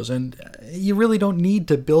superheroes, and you really don't need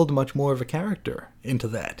to build much more of a character into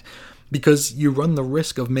that, because you run the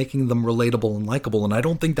risk of making them relatable and likable, and I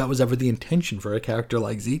don't think that was ever the intention for a character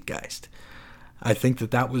like Zeitgeist. I think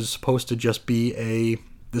that was supposed to just be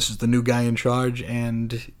this is the new guy in charge,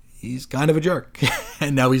 and he's kind of a jerk,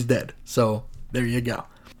 and now he's dead. So there you go.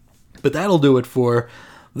 But that'll do it for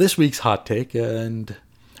this week's Hot Take, and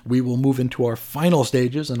we will move into our final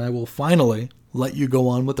stages, and I will finally let you go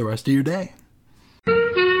on with the rest of your day.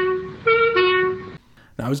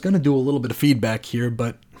 Now, I was going to do a little bit of feedback here,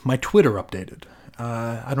 but my Twitter updated.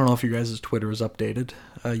 I don't know if you guys' Twitter is updated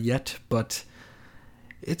yet, but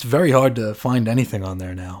it's very hard to find anything on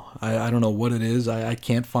there now. I don't know what it is. I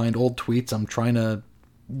can't find old tweets. I'm trying to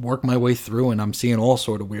work my way through, and I'm seeing all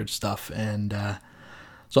sort of weird stuff. And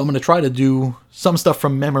so I'm going to try to do some stuff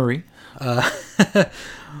from memory,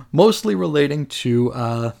 mostly relating to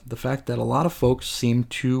the fact that a lot of folks seem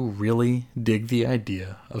to really dig the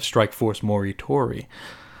idea of Strikeforce Moritori.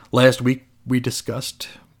 Last week, we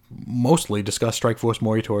mostly discussed Strikeforce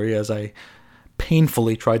Moritori as I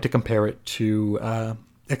painfully tried to compare it to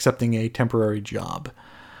accepting a temporary job.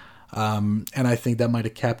 And I think that might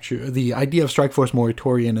have captured the idea of Strikeforce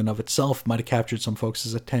Moritori in and of itself might have captured some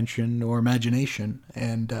folks' attention or imagination.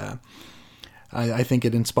 And I think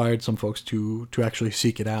it inspired some folks to actually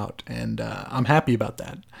seek it out. And I'm happy about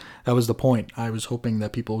that. That was the point. I was hoping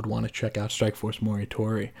that people would want to check out Strikeforce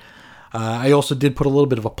Moritori. I also did put a little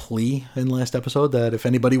bit of a plea in last episode that if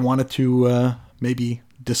anybody wanted to maybe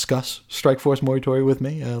discuss Strikeforce Moritori with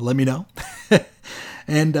me, let me know.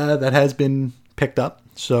 And that has been picked up.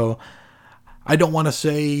 So I don't want to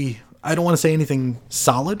say anything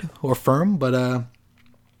solid or firm, but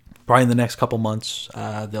probably in the next couple months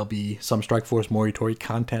there'll be some Strikeforce Moritori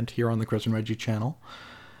content here on the Chris and Reggie channel.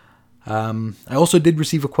 I also did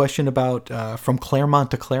receive a question about From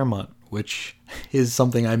Claremont to Claremont, which is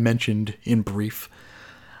something I mentioned in brief,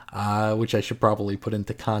 which I should probably put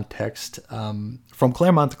into context. From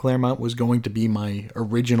Claremont to Claremont was going to be my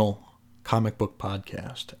original comic book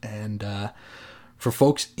podcast. And for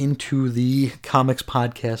folks into the comics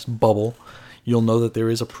podcast bubble, you'll know that there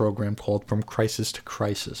is a program called From Crisis to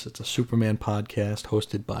Crisis. It's a Superman podcast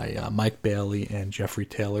hosted by Mike Bailey and Jeffrey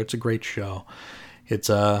Taylor. It's a great show. It's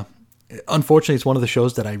unfortunately, it's one of the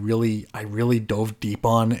shows that I really dove deep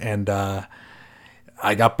on, and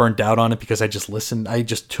I got burnt out on it because I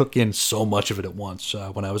just took in so much of it at once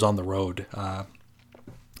when I was on the road. A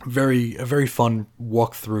very fun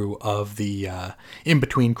walkthrough of the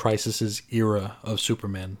in-between Crisis' era of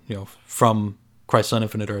Superman, from Crisis on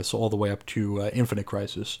Infinite Earths all the way up to Infinite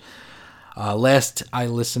Crisis. Last I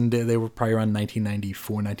listened, they were probably around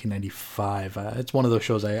 1994, 1995. It's one of those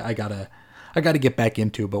shows I gotta get back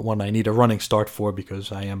into, but one I need a running start for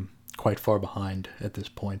because I am quite far behind at this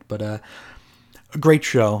point. But a great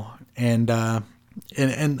show, and I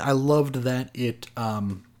loved that it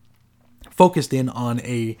focused in on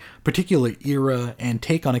a particular era and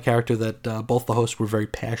take on a character that both the hosts were very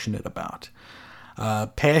passionate about.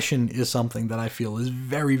 Passion is something that I feel is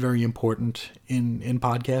very, very important in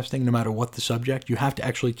podcasting. No matter what the subject, you have to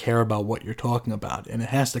actually care about what you're talking about, and it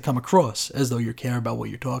has to come across as though you care about what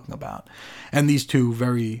you're talking about. And these two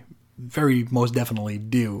very, very most definitely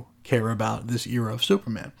do care about this era of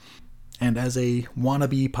Superman. And as a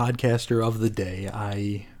wannabe podcaster of the day,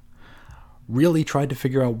 I really tried to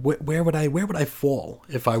figure out where would I fall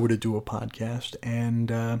if I were to do a podcast.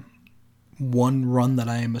 And one run that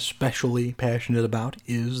I am especially passionate about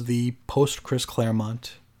is the post-Chris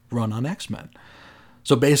Claremont run on X-Men.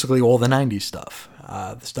 So basically all the 90s stuff,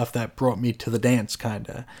 the stuff that brought me to the dance, kind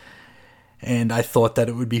of. And I thought that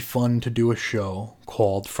it would be fun to do a show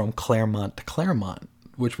called From Claremont to Claremont,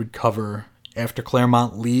 which would cover after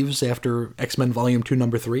Claremont leaves, after X-Men Volume 2,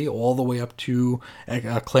 Number 3, all the way up to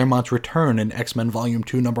Claremont's return in X-Men Volume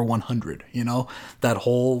 2, Number 100. That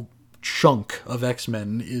whole chunk of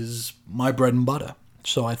X-Men is my bread and butter.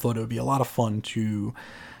 So I thought it would be a lot of fun to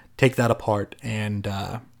take that apart and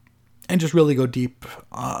just really go deep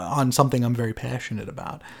on something I'm very passionate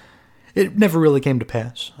about. It never really came to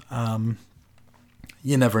pass.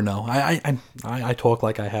 You never know. I talk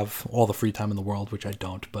like I have all the free time in the world, which I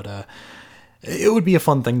don't, but it would be a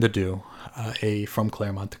fun thing to do, a From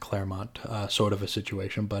Claremont to Claremont sort of a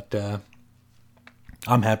situation. But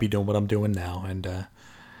I'm happy doing what I'm doing now, and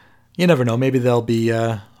you never know. Maybe there'll be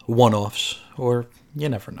one-offs, or you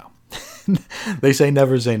never know. They say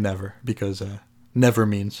never, because never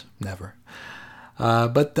means never.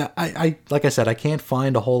 But I like I said, I can't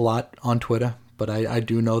find a whole lot on Twitter, but I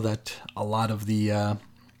do know that a lot of the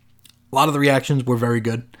reactions were very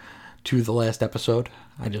good to the last episode.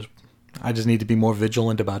 I just need to be more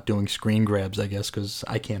vigilant about doing screen grabs, I guess, because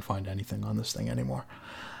I can't find anything on this thing anymore.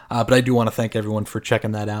 But I do want to thank everyone for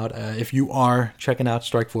checking that out. If you are checking out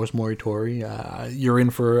Strikeforce Morituri, you're in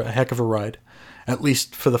for a heck of a ride, at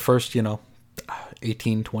least for the first,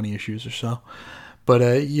 18, 20 issues or so.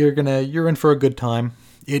 But you're in for a good time.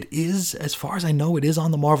 It is, as far as I know, it is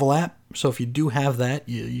on the Marvel app. So if you do have that,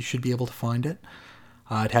 you should be able to find it.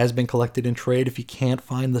 It has been collected in trade if you can't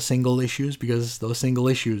find the single issues, because those single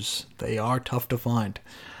issues, they are tough to find.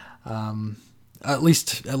 At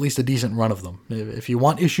least a decent run of them. If you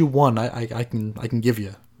want issue 1, I can give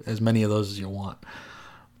you as many of those as you want.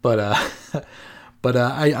 But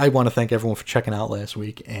I want to thank everyone for checking out last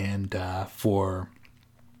week, and for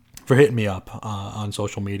hitting me up on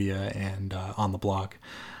social media and on the blog.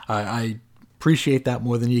 I appreciate that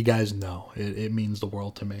more than you guys know. It means the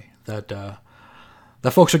world to me that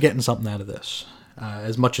folks are getting something out of this,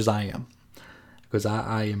 as much as I am, because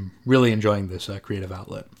I am really enjoying this creative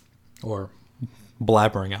outlet, or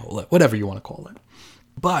blabbering outlet, whatever you want to call it.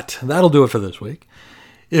 But that'll do it for this week.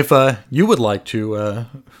 If you would like to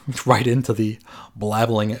write into the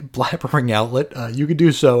blabbering outlet, you can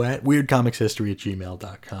do so at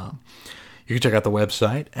weirdcomicshistory@gmail.com. You can check out the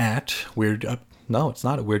website at no, it's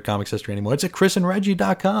not at Weird Comics History anymore. It's at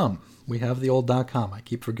chrisandreggie.com. We have the old .com. I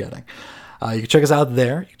keep forgetting. You can check us out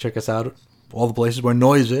there. You can check us out all the places where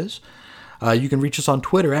noise is. You can reach us on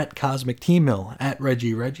Twitter at Cosmic T-Mill, at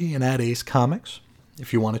Reggie, and at Ace Comics.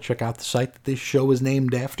 If you want to check out the site that this show is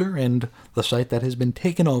named after, and the site that has been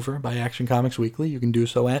taken over by Action Comics Weekly, you can do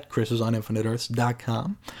so at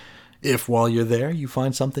chrisisoninfiniteearths.com. If while you're there you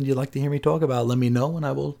find something you'd like to hear me talk about, let me know and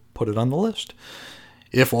I will put it on the list.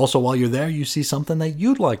 If also while you're there you see something that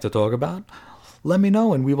you'd like to talk about, let me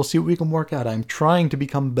know and we will see what we can work out. I'm trying to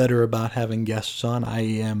become better about having guests on. I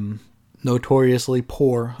am notoriously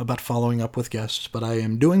poor about following up with guests, but I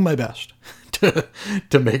am doing my best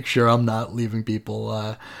to make sure I'm not leaving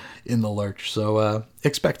people in the lurch. So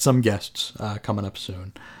expect some guests coming up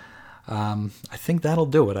soon. I think that'll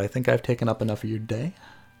do it. I think I've taken up enough of your day.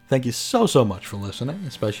 Thank you so much for listening,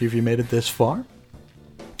 especially if you made it this far.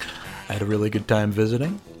 I had a really good time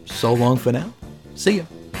visiting. So long for now. See ya.